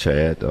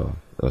 Chad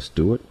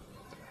Stewart.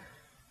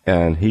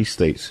 And he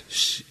states,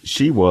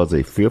 she was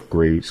a fifth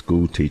grade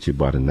school teacher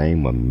by the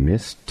name of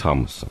Miss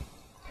Thomason.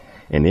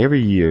 And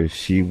every year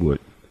she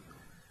would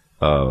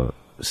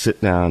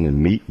sit down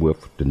and meet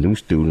with the new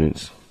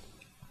students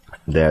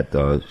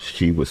that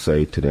she would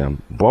say to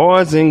them,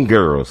 boys and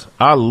girls,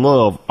 I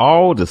love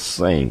all the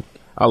same.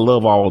 I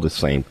love all the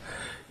same.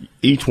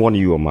 Each one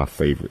of you are my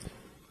favorite.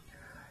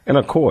 And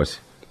of course,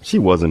 she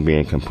wasn't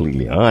being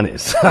completely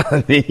honest.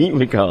 I mean,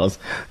 because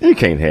you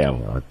can't have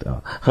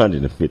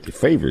 150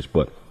 favorites.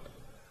 But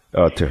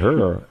to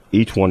her,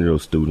 each one of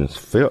those students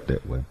felt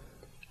that way.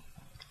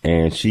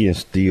 And she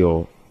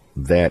instilled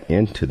that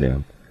into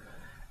them.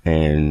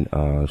 And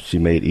she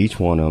made each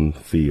one of them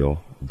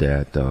feel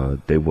that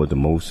they were the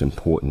most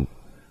important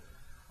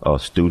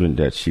student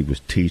that she was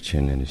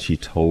teaching. And she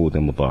told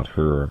them about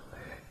her,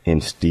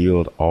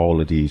 instilled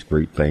all of these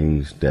great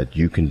things that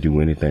you can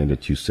do anything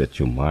that you set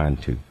your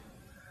mind to.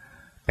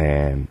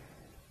 And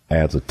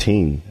as a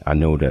teen, I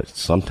know that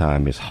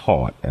sometimes it's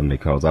hard, and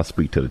because I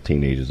speak to the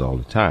teenagers all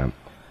the time,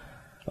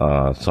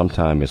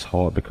 sometimes it's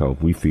hard because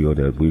we feel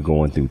that we're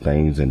going through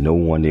things and no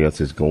one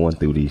else is going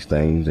through these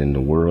things and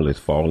the world is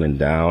falling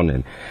down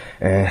and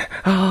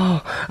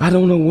I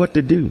don't know what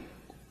to do.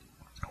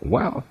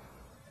 Well,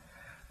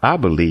 I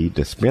believe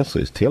that Spencer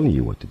is telling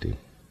you what to do.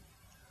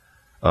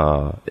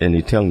 And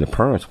he's telling the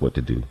parents what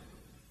to do.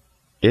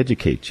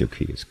 Educate your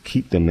kids.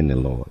 Keep them in the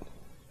Lord.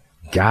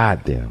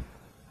 Guide them.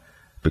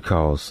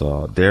 Because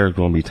there are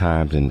going to be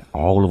times in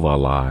all of our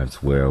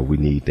lives where we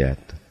need that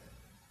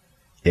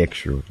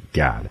extra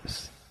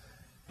guidance.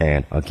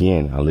 And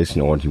again, our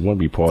listening audience, you want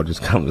to be part of this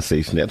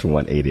conversation, that's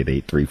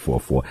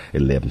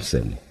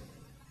 1-888-344-1170.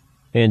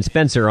 And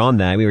Spencer, on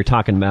that, we were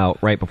talking about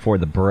right before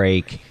the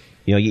break,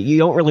 you know, you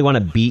don't really want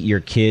to beat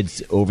your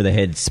kids over the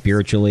head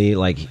spiritually.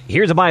 Like,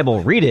 here's a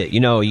Bible, read it. You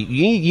know,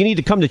 you need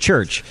to come to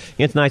church.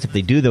 It's nice if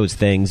they do those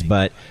things,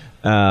 but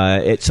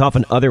it's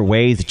often other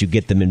ways that you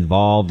get them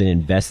involved and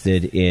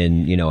invested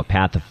in, you know, a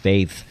path of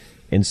faith.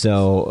 And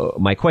so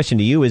my question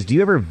to you is, do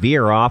you ever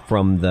veer off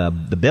from the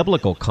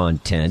biblical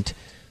content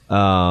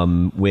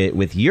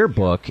with your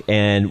book?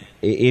 And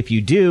if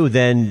you do,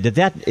 then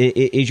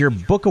is your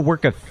book a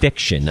work of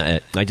fiction?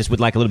 I just would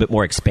like a little bit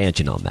more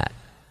expansion on that.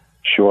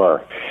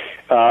 Sure.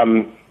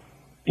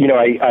 You know,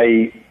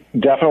 I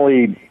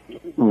definitely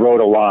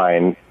wrote a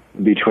line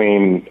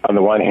between, on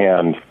the one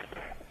hand,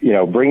 you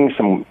know, bringing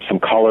some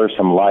color,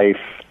 some life,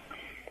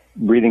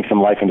 breathing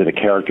some life into the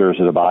characters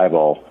of the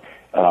Bible,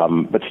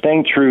 but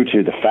staying true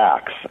to the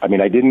facts. I mean,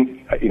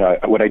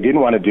 what I didn't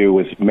want to do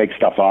was make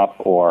stuff up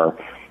or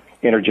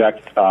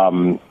interject,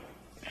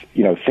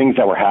 you know, things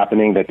that were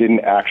happening that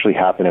didn't actually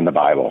happen in the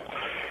Bible.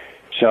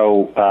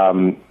 So,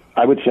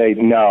 I would say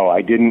no.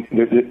 I didn't.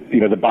 You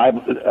know, the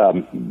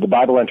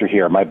Bible Enter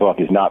Here, my book,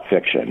 is not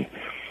fiction.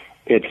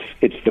 It's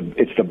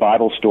the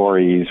Bible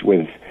stories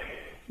with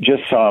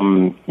just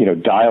some, you know,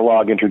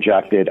 dialogue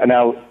interjected. And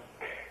now,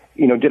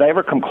 you know, did I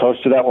ever come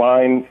close to that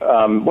line?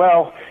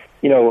 Well,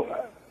 you know,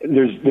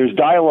 there's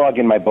dialogue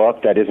in my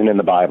book that isn't in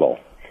the Bible,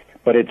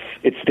 but it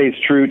stays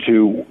true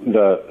to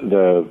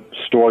the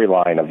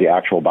storyline of the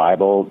actual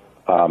Bible.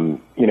 You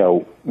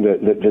know,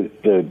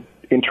 the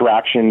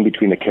interaction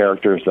between the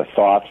characters, the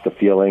thoughts, the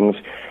feelings,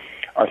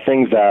 are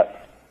things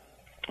that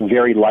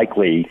very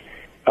likely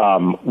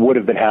would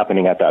have been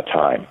happening at that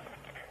time.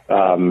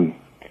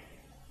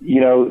 You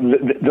know,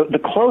 the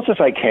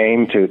closest I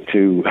came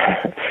to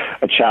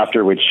a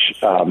chapter which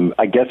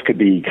I guess could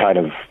be kind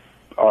of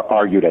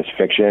argued as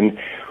fiction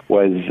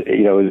was,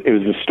 you know, it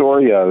was the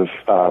story of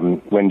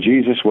when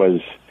Jesus was,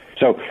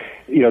 so,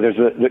 you know,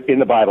 in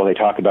the Bible they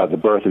talk about the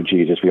birth of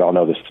Jesus. We all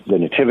know the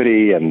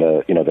nativity and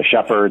the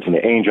shepherds and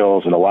the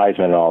angels and the wise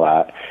men and all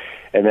that.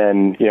 And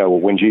then, you know,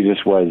 when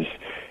Jesus was,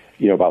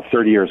 you know, about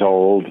 30 years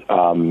old,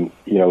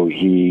 you know,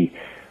 he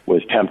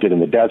was tempted in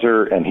the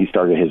desert and he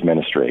started his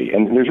ministry.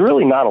 And there's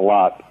really not a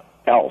lot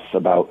else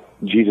about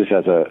Jesus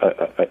as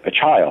a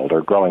child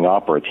or growing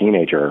up or a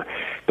teenager.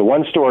 The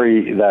one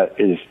story that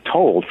is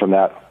told from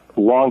that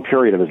long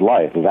period of his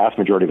life, the vast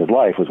majority of his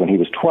life, was when he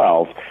was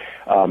 12.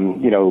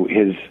 You know,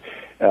 his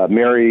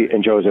Mary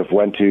and Joseph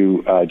went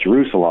to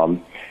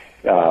Jerusalem,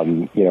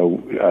 you know,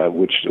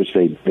 which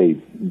they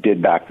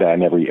did back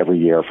then every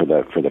year for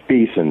the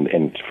feast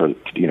and for,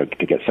 you know,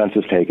 to get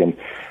census taken.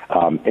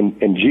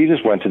 And Jesus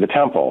went to the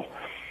temple,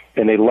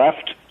 and they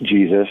left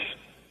Jesus,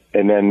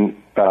 and then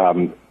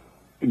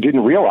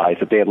didn't realize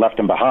that they had left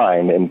him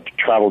behind and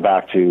traveled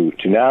back to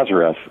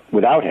Nazareth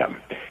without him,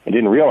 and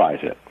didn't realize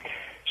it.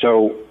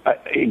 So,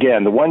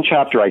 again, the one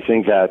chapter I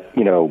think that,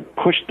 you know,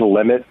 pushed the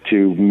limit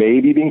to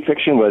maybe being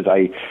fiction was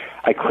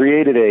I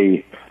created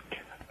I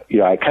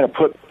kind of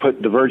put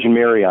the Virgin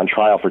Mary on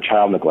trial for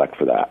child neglect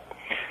for that.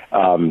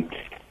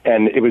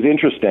 And it was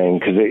interesting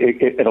because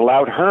it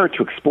allowed her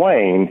to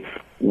explain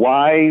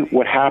why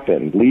what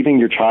happened, leaving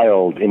your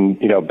child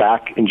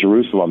back in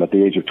Jerusalem at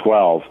the age of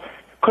 12,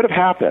 could have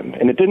happened.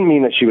 And it didn't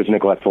mean that she was a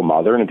neglectful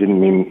mother, and it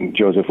didn't mean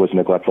Joseph was a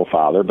neglectful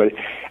father, but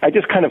I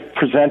just kind of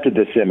presented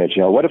this image.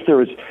 You know, what if there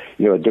was,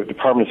 you know, a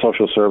Department of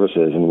Social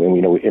Services, and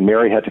you know, and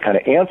Mary had to kind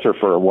of answer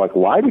for what,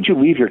 why would you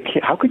leave your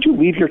kid? How could you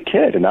leave your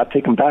kid and not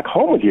take him back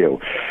home with you?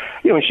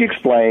 You know, and she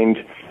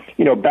explained,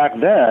 you know, back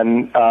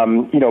then,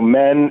 you know,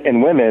 men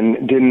and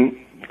women didn't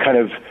kind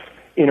of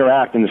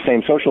interact in the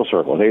same social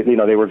circle.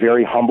 They were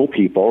very humble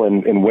people,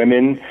 and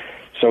women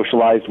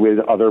socialized with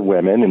other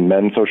women and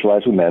men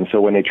socialized with men.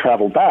 So when they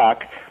traveled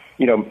back,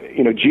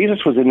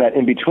 Jesus was in that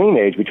in-between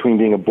age between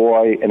being a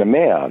boy and a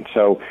man.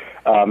 So,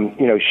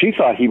 she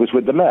thought he was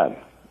with the men,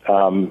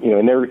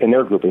 in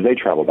their group as they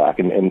traveled back.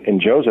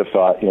 And Joseph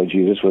thought,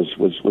 Jesus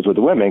was with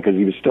the women because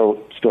he was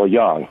still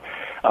young.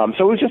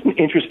 So it was just an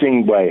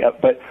interesting way.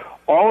 But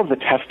all of the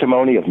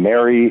testimony of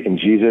Mary and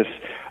Jesus,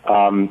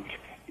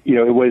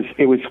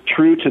 it was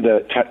true to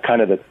the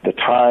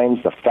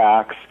times, the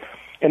facts,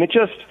 and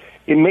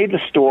it made the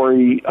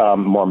story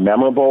more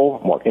memorable,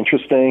 more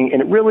interesting,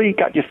 and it really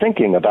got you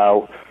thinking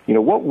about,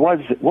 what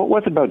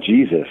was about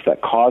Jesus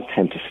that caused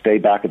him to stay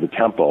back at the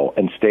temple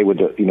and stay with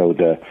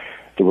the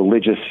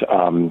religious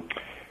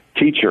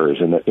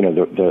teachers and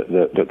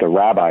the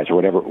rabbis or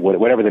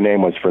whatever the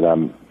name was for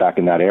them back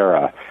in that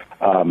era.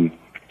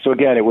 So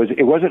again, it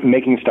wasn't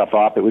making stuff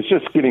up. It was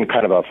just giving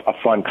kind of a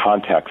fun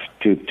context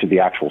to the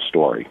actual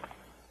story.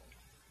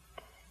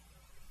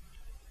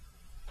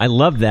 I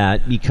love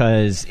that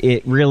because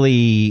it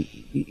really,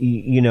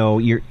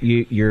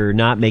 you're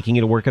not making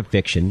it a work of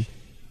fiction.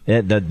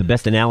 The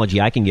best analogy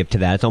I can give to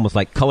that, it's almost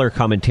like color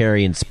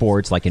commentary in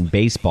sports, like in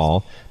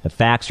baseball. The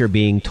facts are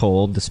being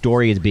told, the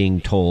story is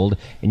being told,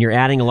 and you're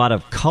adding a lot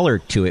of color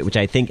to it, which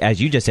I think,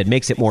 as you just said,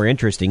 makes it more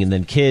interesting. And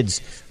then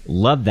kids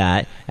love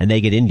that, and they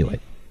get into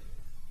it.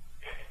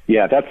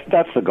 Yeah,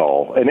 that's the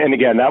goal. And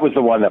again, that was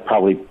the one that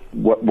probably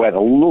went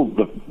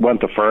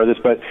the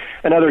furthest. But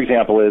another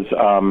example is,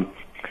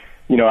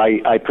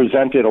 I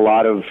presented a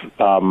lot of,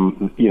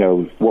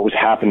 what was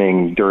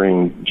happening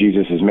during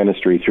Jesus'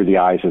 ministry through the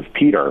eyes of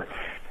Peter,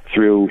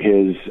 through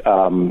his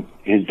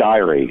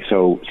diary.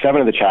 So 7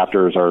 of the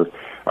chapters are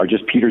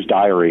just Peter's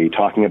diary,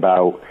 talking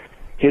about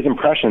his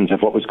impressions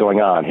of what was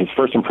going on. His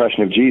first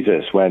impression of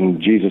Jesus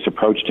when Jesus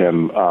approached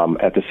him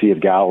at the Sea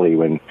of Galilee,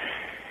 when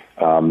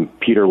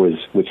Peter was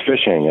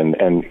fishing,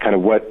 and kind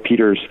of what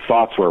Peter's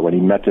thoughts were when he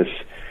met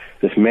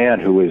this man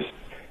who was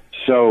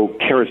so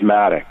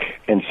charismatic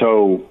and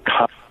so.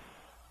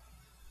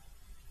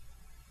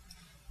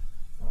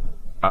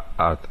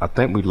 I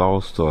think we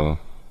lost the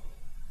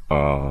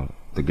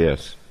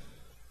guest.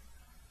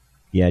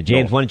 Yeah,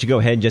 James, why don't you go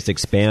ahead and just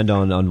expand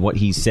on what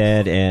he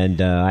said,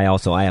 and I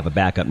have a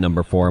backup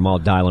number for him. I'll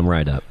dial him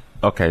right up.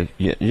 Okay,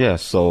 yeah.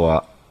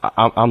 So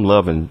I'm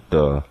loving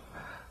the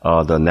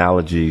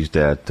analogies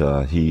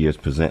that he is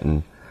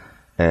presenting,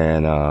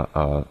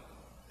 and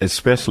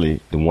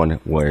especially the one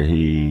where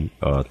he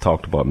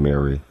talked about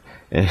Mary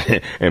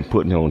and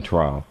putting her on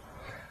trial.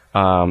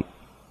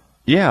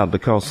 Yeah,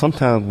 because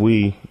sometimes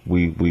we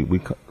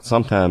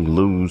sometimes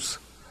lose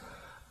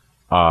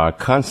our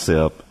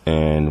concept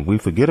and we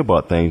forget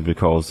about things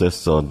because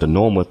that's the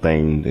normal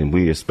thing, and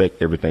we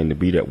expect everything to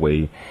be that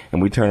way,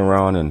 and we turn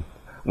around and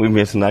we're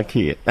missing our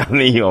kid. I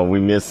mean, we're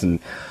missing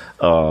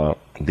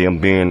them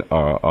being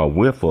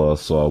with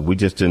us. We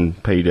just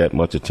didn't pay that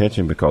much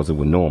attention because it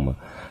was normal.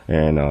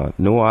 And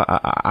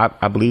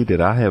I believe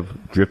that I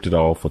have drifted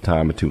off a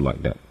time or two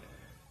like that.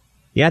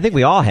 Yeah, I think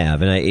we all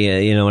have, and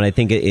I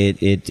think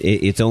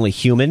it's only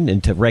human,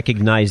 and to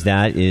recognize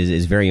that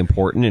is very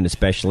important, and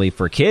especially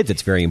for kids,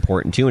 it's very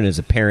important too. And as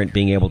a parent,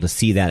 being able to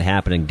see that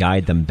happen and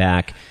guide them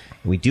back.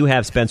 We do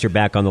have Spencer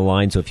back on the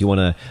line, so if you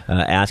want to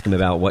ask him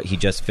about what he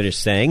just finished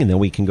saying, and then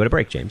we can go to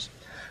break, James.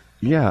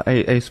 Yeah,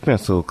 hey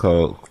Spencer,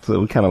 so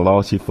we kind of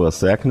lost you for a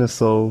second or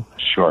so.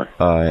 Sure.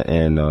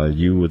 And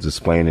you was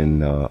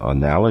explaining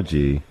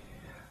analogy.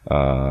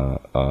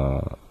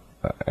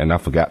 And I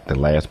forgot the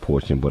last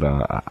portion, but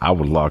I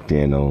was locked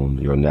in on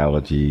your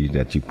analogy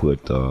that you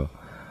put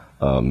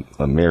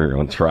Mary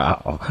on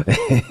trial.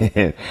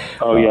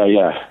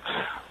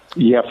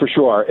 Yeah, for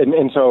sure.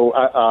 And so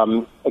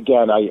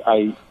again,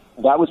 I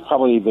that was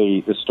probably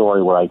the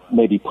story where I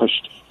maybe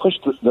pushed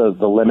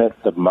the limit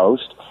the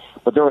most.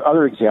 But there are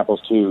other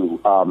examples too.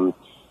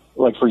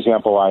 Like for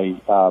example,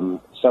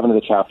 7 of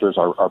the chapters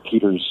are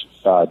Peter's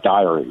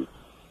diary.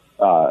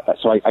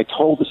 So I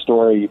told the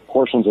story,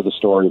 portions of the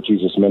story of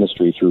Jesus'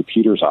 ministry through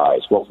Peter's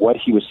eyes, what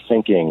he was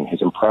thinking,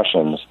 his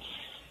impressions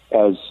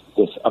as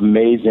this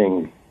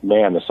amazing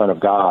man, the Son of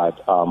God,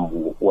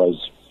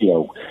 was,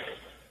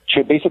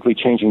 basically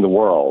changing the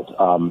world.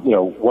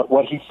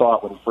 What he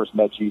thought when he first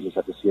met Jesus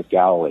at the Sea of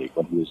Galilee,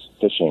 when he was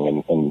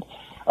fishing, and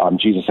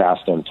Jesus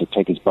asked him to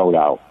take his boat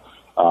out.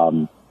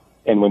 And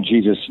when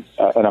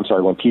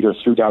when Peter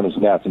threw down his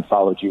nets and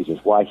followed Jesus,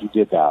 why he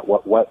did that,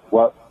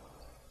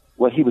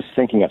 what he was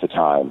thinking at the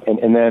time.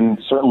 And then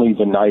certainly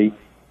the night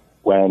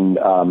when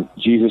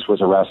Jesus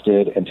was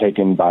arrested and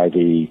taken by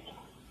the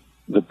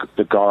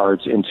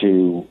guards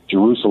into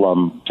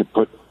Jerusalem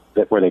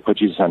where they put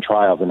Jesus on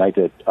trial, the night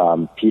that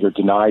Peter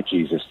denied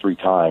Jesus 3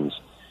 times,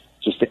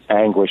 just the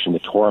anguish and the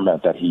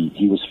torment that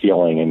he was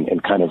feeling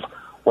and kind of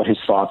what his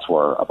thoughts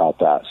were about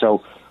that.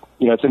 So,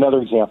 it's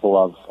another example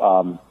of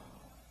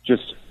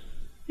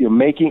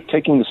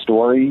taking the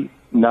story,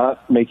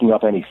 not making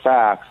up any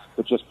facts,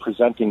 but just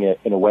presenting it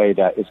in a way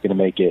that is going to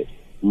make it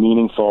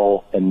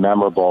meaningful and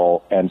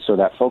memorable, and so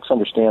that folks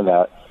understand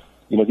that,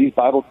 these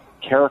Bible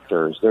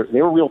characters,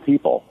 they were real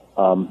people.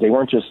 They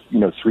weren't just,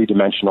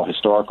 3-dimensional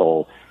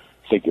historical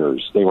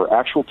figures. They were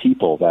actual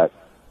people that,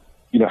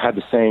 had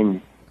the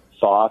same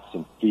thoughts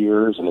and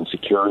fears and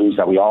insecurities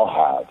that we all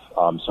have.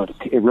 So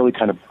it really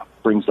kind of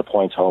brings the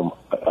points home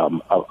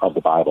of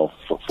the Bible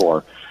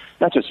for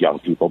not just young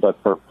people, but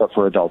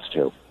for adults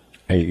too.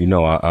 Hey,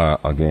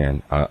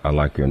 I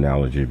like your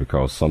analogy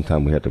because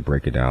sometimes we have to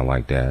break it down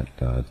like that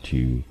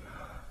to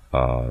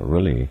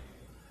really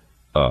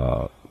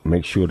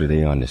make sure that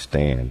they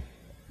understand.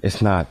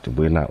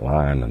 We're not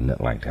lying or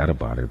nothing like that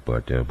about it,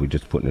 but we're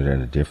just putting it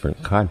in a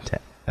different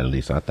context, at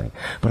least I think.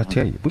 But I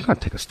tell you, we're going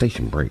to take a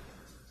station break,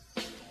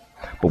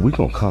 but we're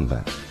going to come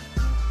back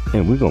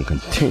and we're going to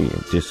continue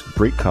this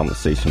great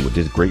conversation with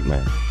this great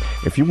man.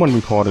 If you want to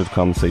be part of the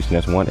conversation,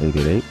 that's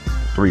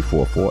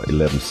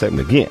 1-888-344-1170.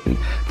 Again,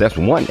 that's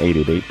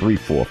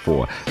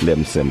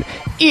 1-888-344-1170.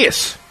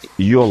 It's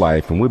your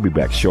life, and we'll be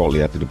back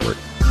shortly after the break.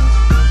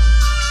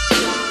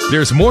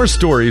 There's more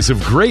stories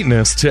of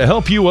greatness to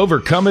help you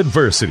overcome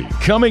adversity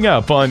coming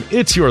up on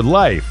It's Your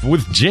Life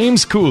with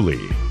James Cooley.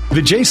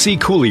 The J.C.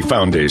 Cooley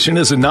Foundation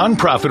is a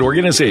nonprofit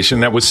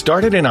organization that was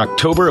started in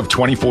October of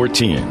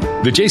 2014.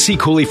 The J.C.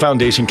 Cooley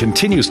Foundation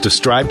continues to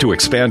strive to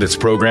expand its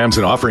programs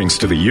and offerings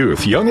to the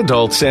youth, young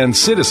adults, and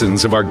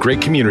citizens of our great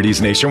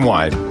communities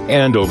nationwide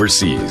and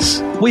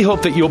overseas. We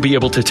hope that you'll be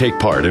able to take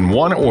part in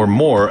one or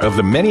more of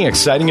the many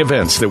exciting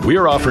events that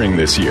we're offering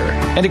this year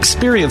and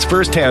experience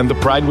firsthand the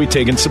pride we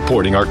take in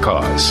supporting our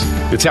cause.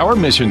 It's our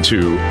mission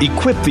to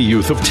equip the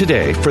youth of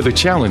today for the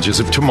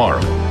challenges of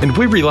tomorrow, and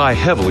we rely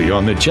heavily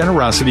on the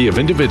generosity of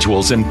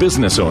individuals and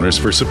business owners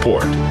for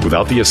support.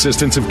 Without the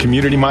assistance of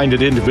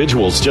community-minded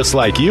individuals just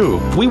like you,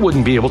 we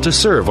wouldn't be able to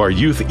serve our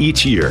youth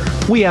each year.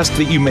 We ask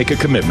that you make a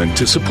commitment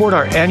to support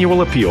our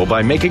annual appeal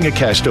by making a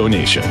cash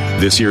donation.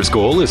 This year's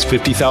goal is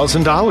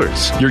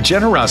 $50,000. Your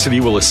generosity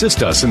will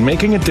assist us in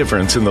making a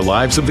difference in the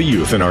lives of the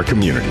youth in our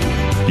community.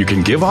 You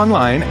can give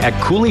online at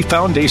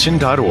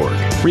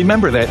CooleyFoundation.org.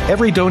 Remember that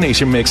every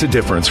donation makes a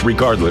difference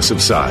regardless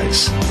of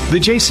size. The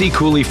J.C.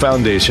 Cooley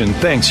Foundation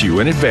thanks you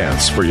in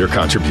advance for your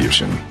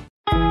contribution.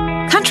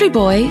 Country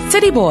Boy,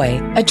 City Boy,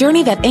 a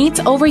journey that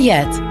ain't over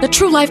yet. The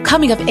true life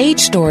coming of age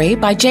story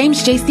by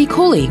James J.C.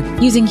 Cooley.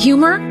 Using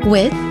humor,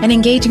 wit, and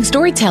engaging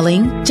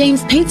storytelling,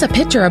 James paints a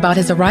picture about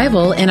his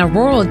arrival in a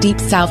rural deep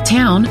south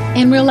town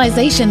and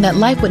realization that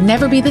life would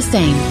never be the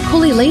same.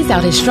 Cooley lays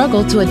out his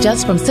struggle to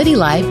adjust from city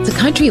life to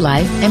country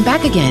life and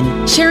back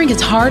again, sharing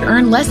his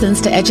hard-earned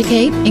lessons to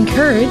educate,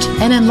 encourage,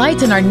 and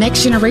enlighten our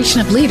next generation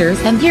of leaders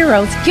and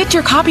heroes. Get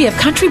your copy of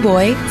Country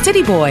Boy,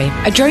 City Boy,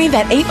 a journey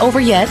that ain't over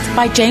yet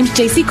by James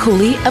J.C.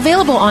 Cooley,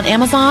 available on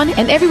Amazon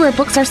and everywhere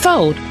books are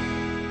sold.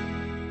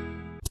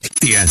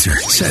 The Answer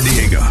San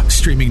Diego,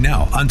 streaming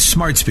now on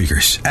smart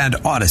speakers and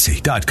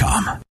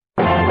Odyssey.com.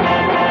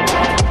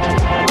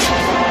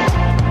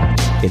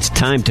 It's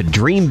time to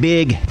dream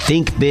big,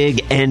 think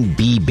big, and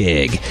be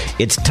big.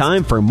 It's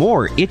time for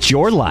more It's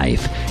Your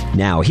Life.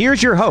 Now,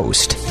 here's your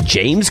host,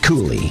 James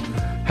Cooley.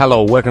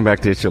 Hello, welcome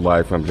back to It's Your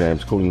Life. I'm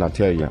James Cooley, and I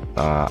tell you,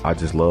 I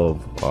just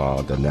love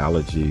the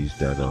analogies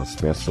that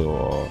Spencer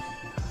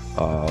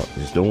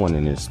is doing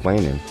and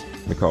explaining,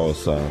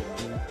 because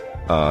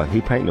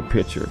he painted a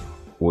picture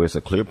where it's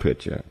a clear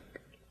picture,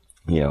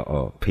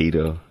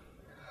 Peter,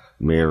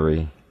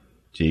 Mary,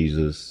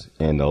 Jesus,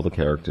 and the other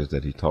characters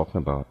that he's talking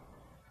about,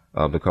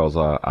 because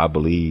I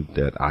believe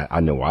that I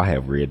know I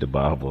have read the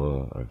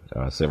Bible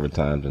several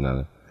times, and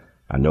I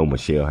know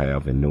Michelle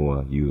have, and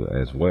Noah, you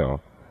as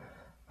well,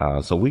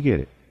 so we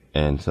get it.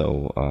 And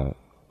so a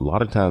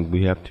lot of times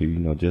we have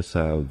to just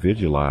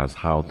visualize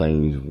how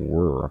things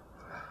were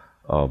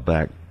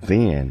back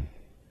then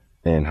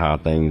and how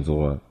things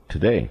are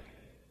today.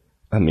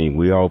 I mean,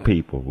 we are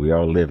people, we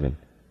are living,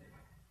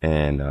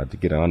 and to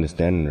get an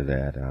understanding of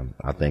that,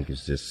 I think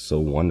it's just so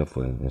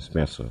wonderful. And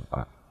Spencer,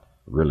 I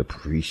really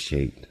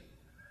appreciate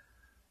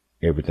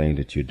everything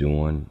that you're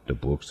doing, the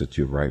books that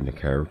you're writing, the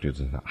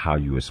characters, and how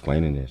you're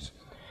explaining this.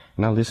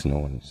 Now listen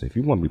on this. If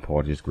you want to be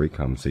part of this great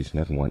conversation,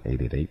 that's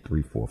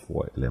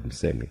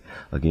 1-888-344-1170.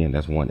 Again,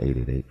 that's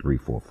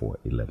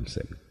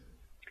 1-888-344-1170.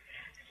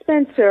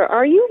 Spencer,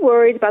 are you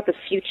worried about the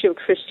future of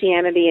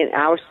Christianity in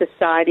our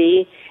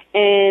society?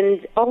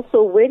 And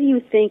also, where do you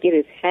think it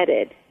is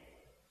headed?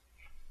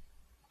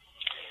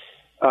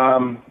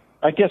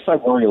 I guess I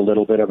worry a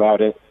little bit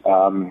about it.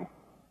 I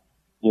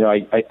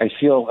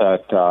feel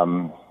that,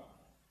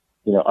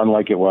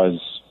 unlike it was,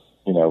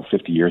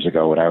 50 years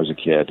ago when I was a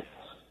kid,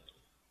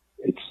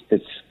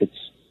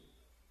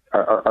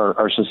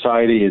 our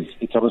society is,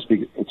 it's almost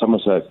being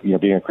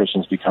a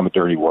Christian has become a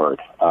dirty word.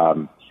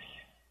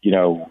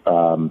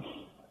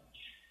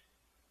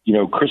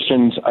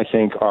 Christians, I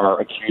think, are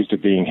accused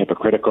of being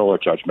hypocritical or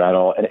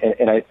judgmental,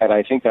 and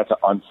I think that's an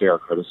unfair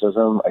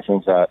criticism. I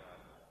think that,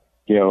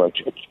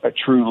 a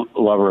true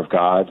lover of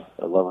God,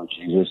 a lover of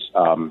Jesus,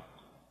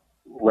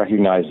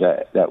 recognize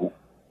that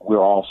we're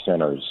all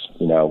sinners.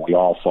 We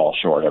all fall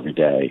short every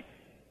day,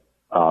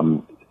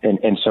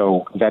 and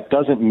so that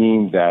doesn't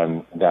mean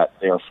then that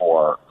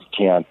therefore we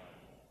can't,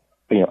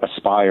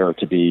 aspire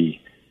to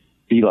be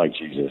like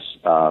Jesus,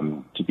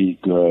 to be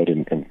good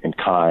and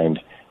kind.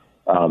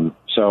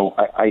 So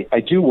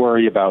I do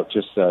worry about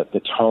just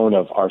the tone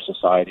of our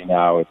society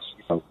now.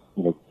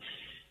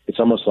 it's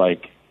almost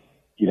like,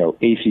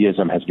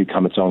 atheism has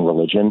become its own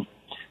religion.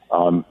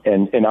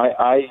 And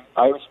I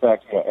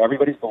respect,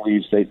 everybody's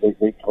beliefs, they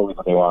believe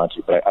what they want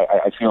to, but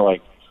I feel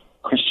like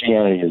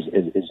Christianity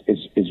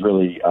is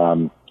really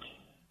kind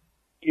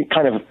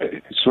of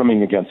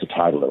swimming against the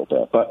tide a little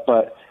bit.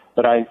 But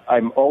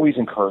I'm always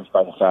encouraged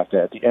by the fact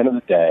that at the end of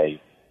the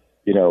day,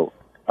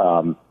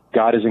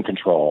 God is in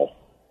control.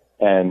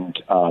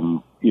 And,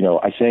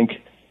 I think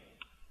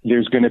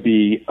there's going to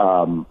be,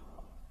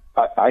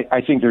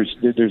 I think there's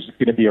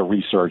going to be a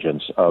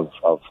resurgence of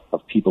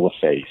people of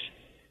faith.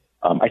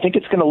 I think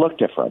it's going to look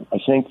different. I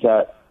think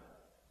that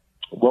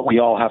what we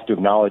all have to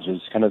acknowledge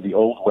is kind of the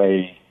old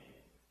way,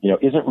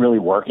 isn't really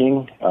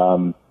working.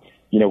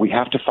 We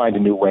have to find a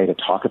new way to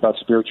talk about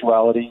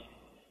spirituality.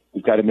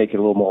 We've got to make it a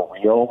little more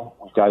real.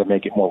 We've got to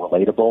make it more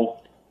relatable.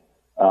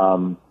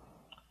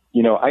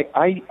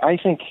 I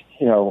think,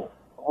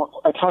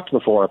 I talked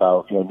before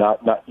about,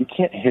 not you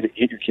can't hit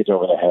your kids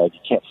over the head.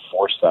 You can't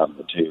force them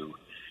into,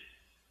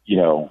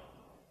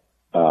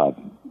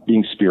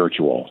 being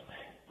spiritual.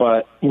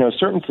 But,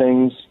 certain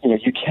things,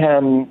 you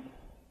can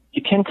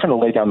kind of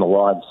lay down the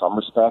law in some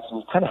respects, and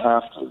you kind of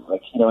have to.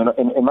 Like,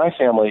 in my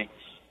family,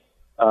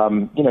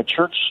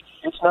 church,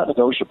 it's not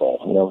negotiable.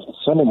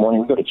 Sunday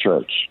morning we go to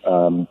church.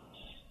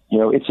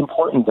 It's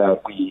important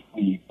that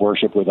we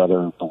worship with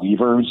other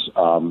believers.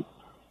 And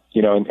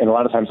a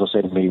lot of times they'll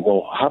say to me,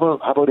 well, how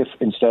about if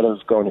instead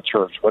of going to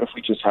church, what if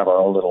we just have our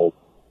own little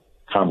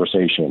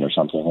conversation or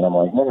something? And I'm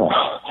like, no,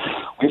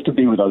 we have to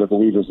be with other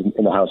believers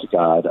in the house of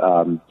God.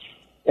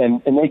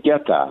 And they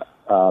get that.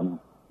 I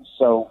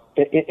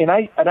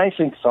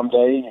think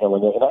someday,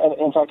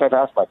 in fact, I've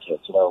asked my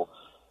kids,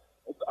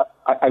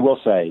 I will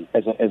say,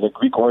 as a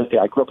Greek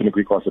I grew up in a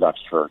Greek Orthodox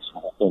church,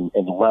 and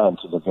Lent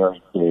is a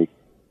very big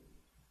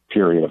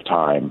period of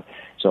time.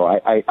 So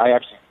I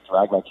actually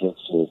drag my kids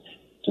to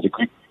the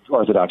Greek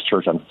Orthodox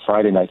church on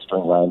Friday nights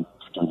during Lent,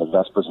 during the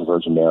Vespers of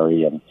Virgin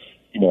Mary, and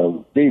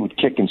they would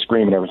kick and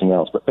scream and everything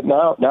else. But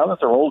now that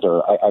they're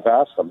older, I've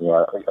asked them,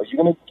 are you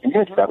going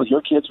to do that with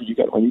your kids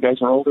when you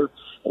guys are older?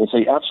 And they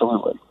say,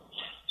 absolutely.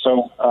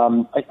 So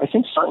I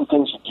think certain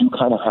things you do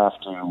kind of have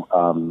to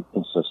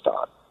insist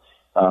on.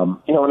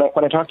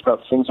 When I talked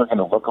about things are going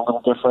to look a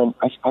little different,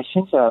 I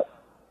think that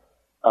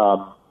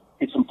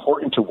it's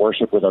important to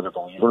worship with other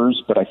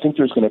believers, but I think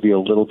there's going to be a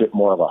little bit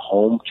more of a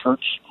home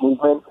church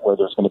movement where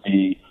there's going to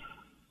be,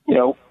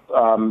 there's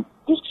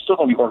still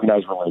going to be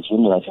organized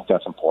religion, and I think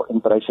that's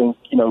important. But I think,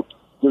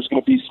 there's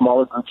going to be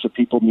smaller groups of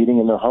people meeting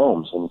in their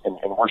homes and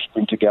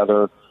worshiping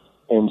together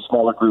in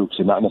smaller groups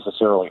and not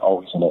necessarily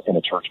always in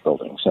a church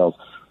building. So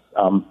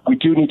we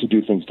do need to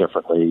do things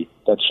differently.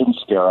 That shouldn't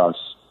scare us.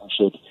 We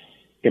should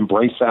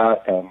embrace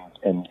that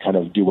and kind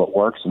of do what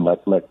works and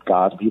let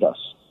God lead us.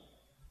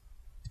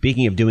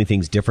 Speaking of doing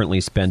things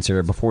differently,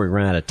 Spencer, before we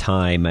run out of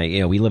time,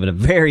 we live in a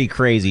very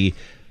crazy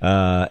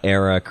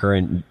era.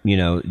 Current,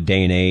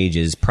 day and age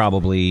is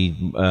probably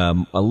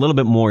a little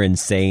bit more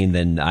insane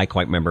than I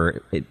quite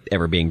remember it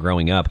ever being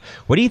growing up.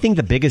 What do you think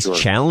the biggest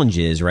challenge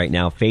is right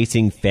now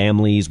facing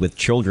families with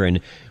children,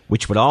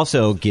 which would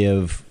also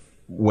give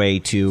way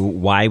to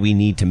why we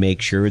need to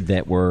make sure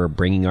that we're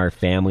bringing our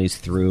families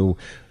through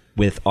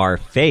with our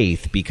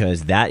faith,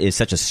 because that is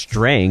such a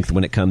strength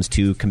when it comes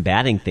to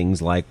combating things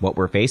like what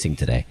we're facing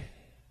today?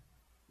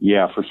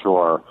 Yeah, for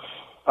sure.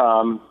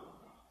 Well,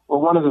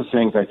 one of the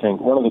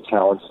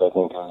challenges I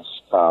think is,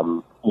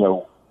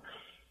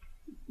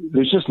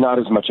 there's just not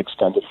as much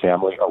extended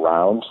family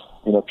around.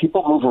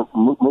 People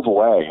move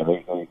away, and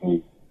they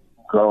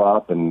grow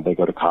up and they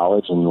go to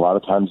college, and a lot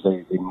of times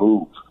they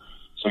move.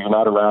 So you're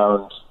not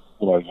around,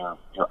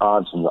 your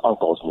aunts and your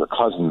uncles and your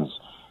cousins.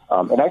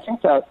 And I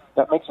think that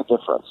makes a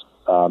difference.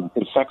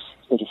 It affects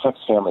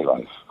family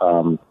life.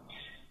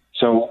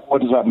 So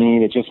what does that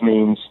mean? It just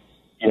means,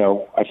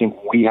 I think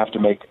we have to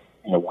make,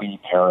 we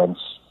parents,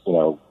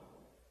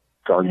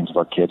 guardians of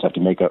our kids have to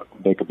make a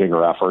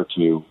bigger effort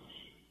to,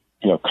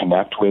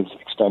 connect with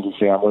extended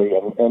family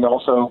and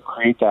also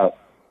create that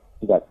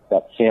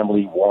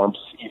family warmth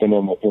even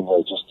in the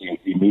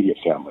immediate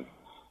family.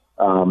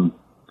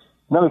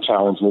 Another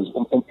challenge is,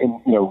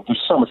 and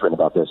there's so much written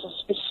about this,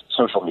 is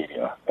social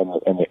media and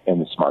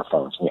the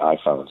smartphones and the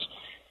iPhones.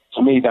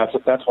 To me, that's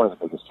one of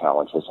the biggest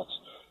challenges. It's,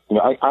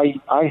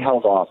 I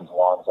held off as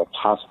long as I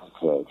possibly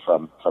could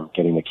from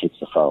getting the kids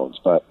the phones,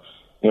 but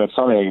at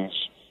some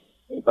age,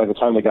 by the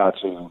time they got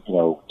to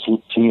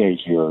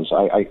teenage years,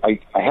 I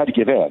had to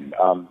give in.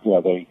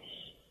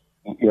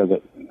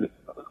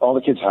 All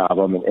the kids have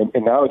them,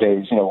 and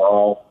nowadays, we're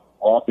all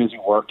busy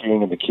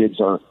working, and the kids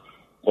are.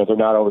 They're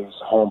not always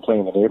home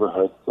playing in the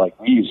neighborhood like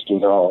we used to.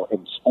 They're all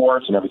in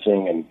sports and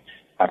everything and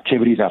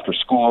activities after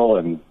school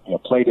and,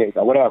 play dates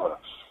or whatever.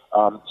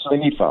 So they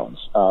need phones.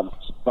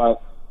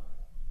 But,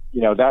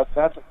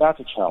 that's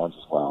a challenge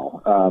as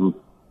well.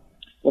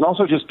 And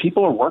also just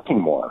people are working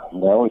more.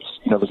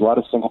 There's a lot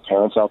of single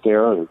parents out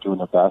there who are doing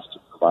their best to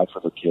provide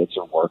for their kids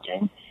or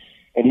working.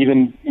 And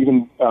even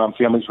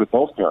families with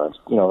both parents,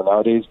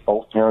 nowadays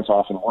both parents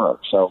often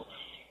work. So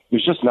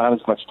there's just not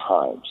as much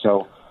time.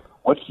 So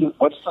what's the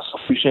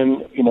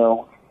solution?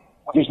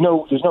 there's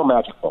no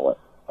magic bullet.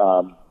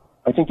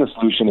 I think the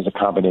solution is a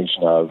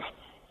combination of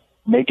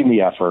making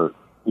the effort,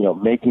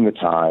 making the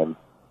time.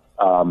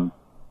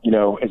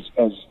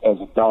 As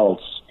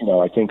adults,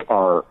 I think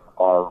our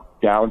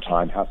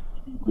downtime has to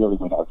be really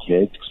with our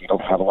kids because we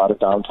don't have a lot of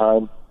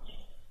downtime.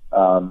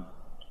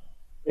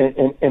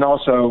 And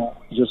also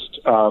just,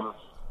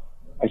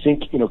 I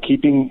think,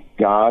 keeping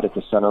God at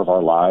the center of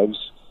our lives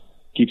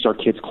keeps our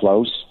kids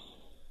close.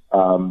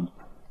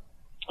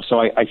 So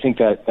I think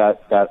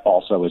that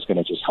also is going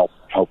to just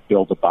help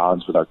build the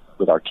bonds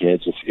with our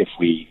kids if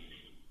we,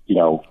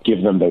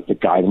 give them the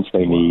guidance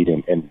they need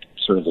and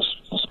sort of the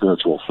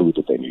spiritual food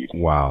that they need.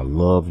 Wow,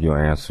 love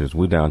your answers.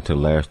 We're down to the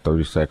last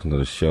 30 seconds of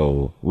the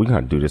show. We're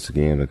going to do this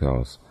again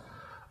because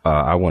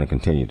I want to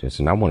continue this,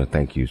 and I want to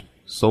thank you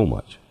so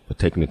much for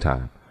taking the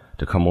time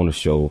to come on the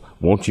show.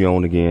 Want you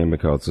on again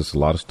because there's a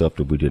lot of stuff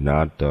that we did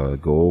not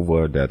go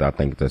over that I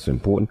think that's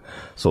important.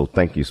 So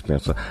thank you,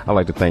 Spencer. I'd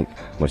like to thank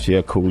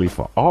Michelle Cooley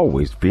for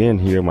always being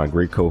here, my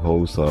great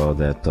co-host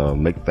that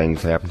make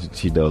things happen.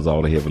 She does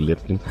all the heavy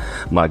lifting.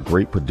 My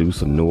great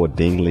producer, Noah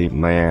Dingley.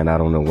 Man, I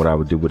don't know what I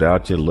would do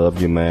without you.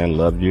 Love you, man.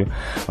 Love you.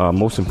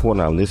 Most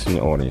important, our listening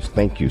audience,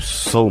 thank you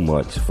so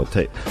much for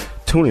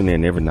tuning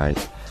in every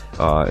night.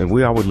 And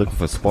we're always looking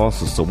for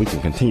sponsors so we can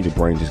continue to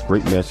bring this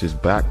great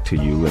message back to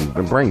you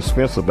and bring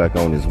Spencer back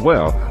on as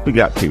well. We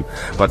got to.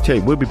 But I tell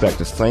you, we'll be back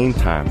the same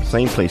time,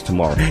 same place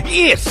tomorrow.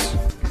 Yes!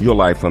 Your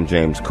Life, I'm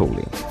James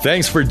Cooley.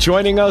 Thanks for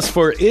joining us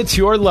for It's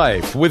Your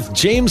Life with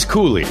James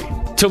Cooley.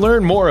 To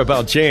learn more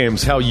about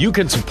James, how you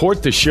can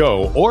support the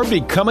show, or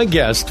become a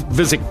guest,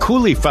 visit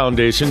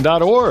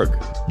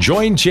CooleyFoundation.org.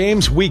 Join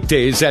James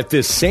weekdays at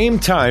this same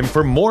time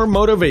for more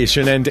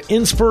motivation and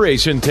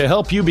inspiration to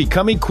help you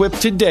become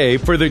equipped today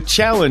for the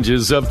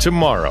challenges of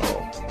tomorrow.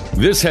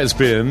 This has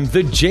been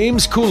The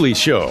James Cooley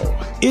Show.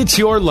 It's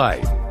Your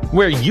Life,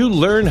 where you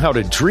learn how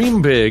to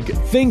dream big,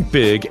 think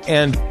big,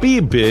 and be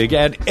big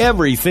at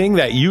everything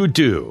that you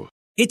do.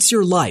 It's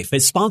Your Life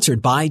is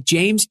sponsored by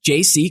James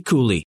J.C.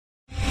 Cooley.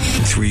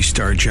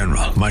 3-star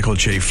General Michael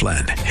J.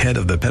 Flynn, head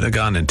of the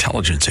Pentagon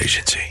Intelligence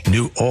Agency,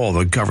 knew all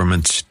the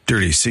government's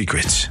dirty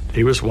secrets.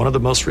 He was one of the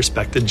most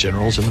respected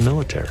generals in the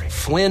military.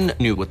 Flynn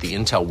knew what the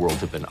intel world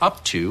had been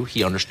up to.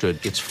 He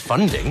understood its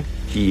funding.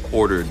 He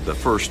ordered the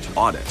first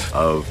audit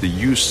of the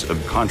use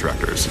of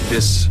contractors.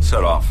 This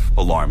set off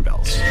alarm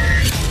bells.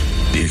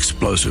 The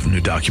explosive new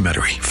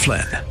documentary,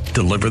 Flynn,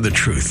 Deliver the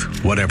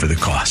Truth, Whatever the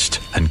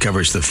Cost,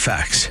 uncovers the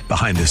facts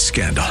behind this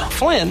scandal.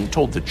 Flynn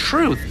told the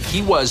truth.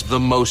 He was the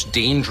most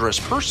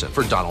dangerous person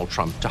for Donald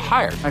Trump to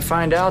hire. I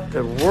find out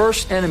the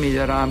worst enemy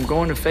that I'm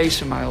going to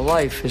face in my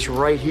life is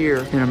right here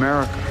in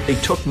America. They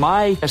took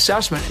my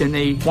assessment and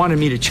they wanted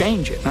me to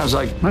change it. And I was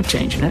like, I'm not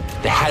changing it.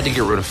 They had to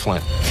get rid of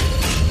Flynn.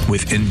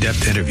 With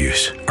in-depth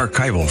interviews,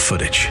 archival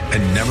footage,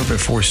 and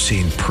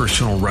never-before-seen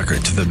personal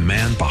records of the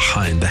man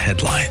behind the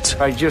headlines.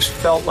 I just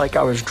felt like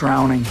I was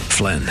drowning.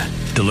 Flynn,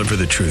 Deliver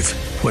the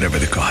Truth, Whatever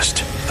the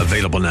Cost.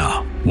 Available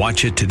now.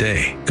 Watch it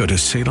today. Go to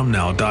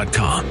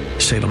salemnow.com.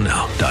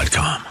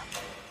 salemnow.com.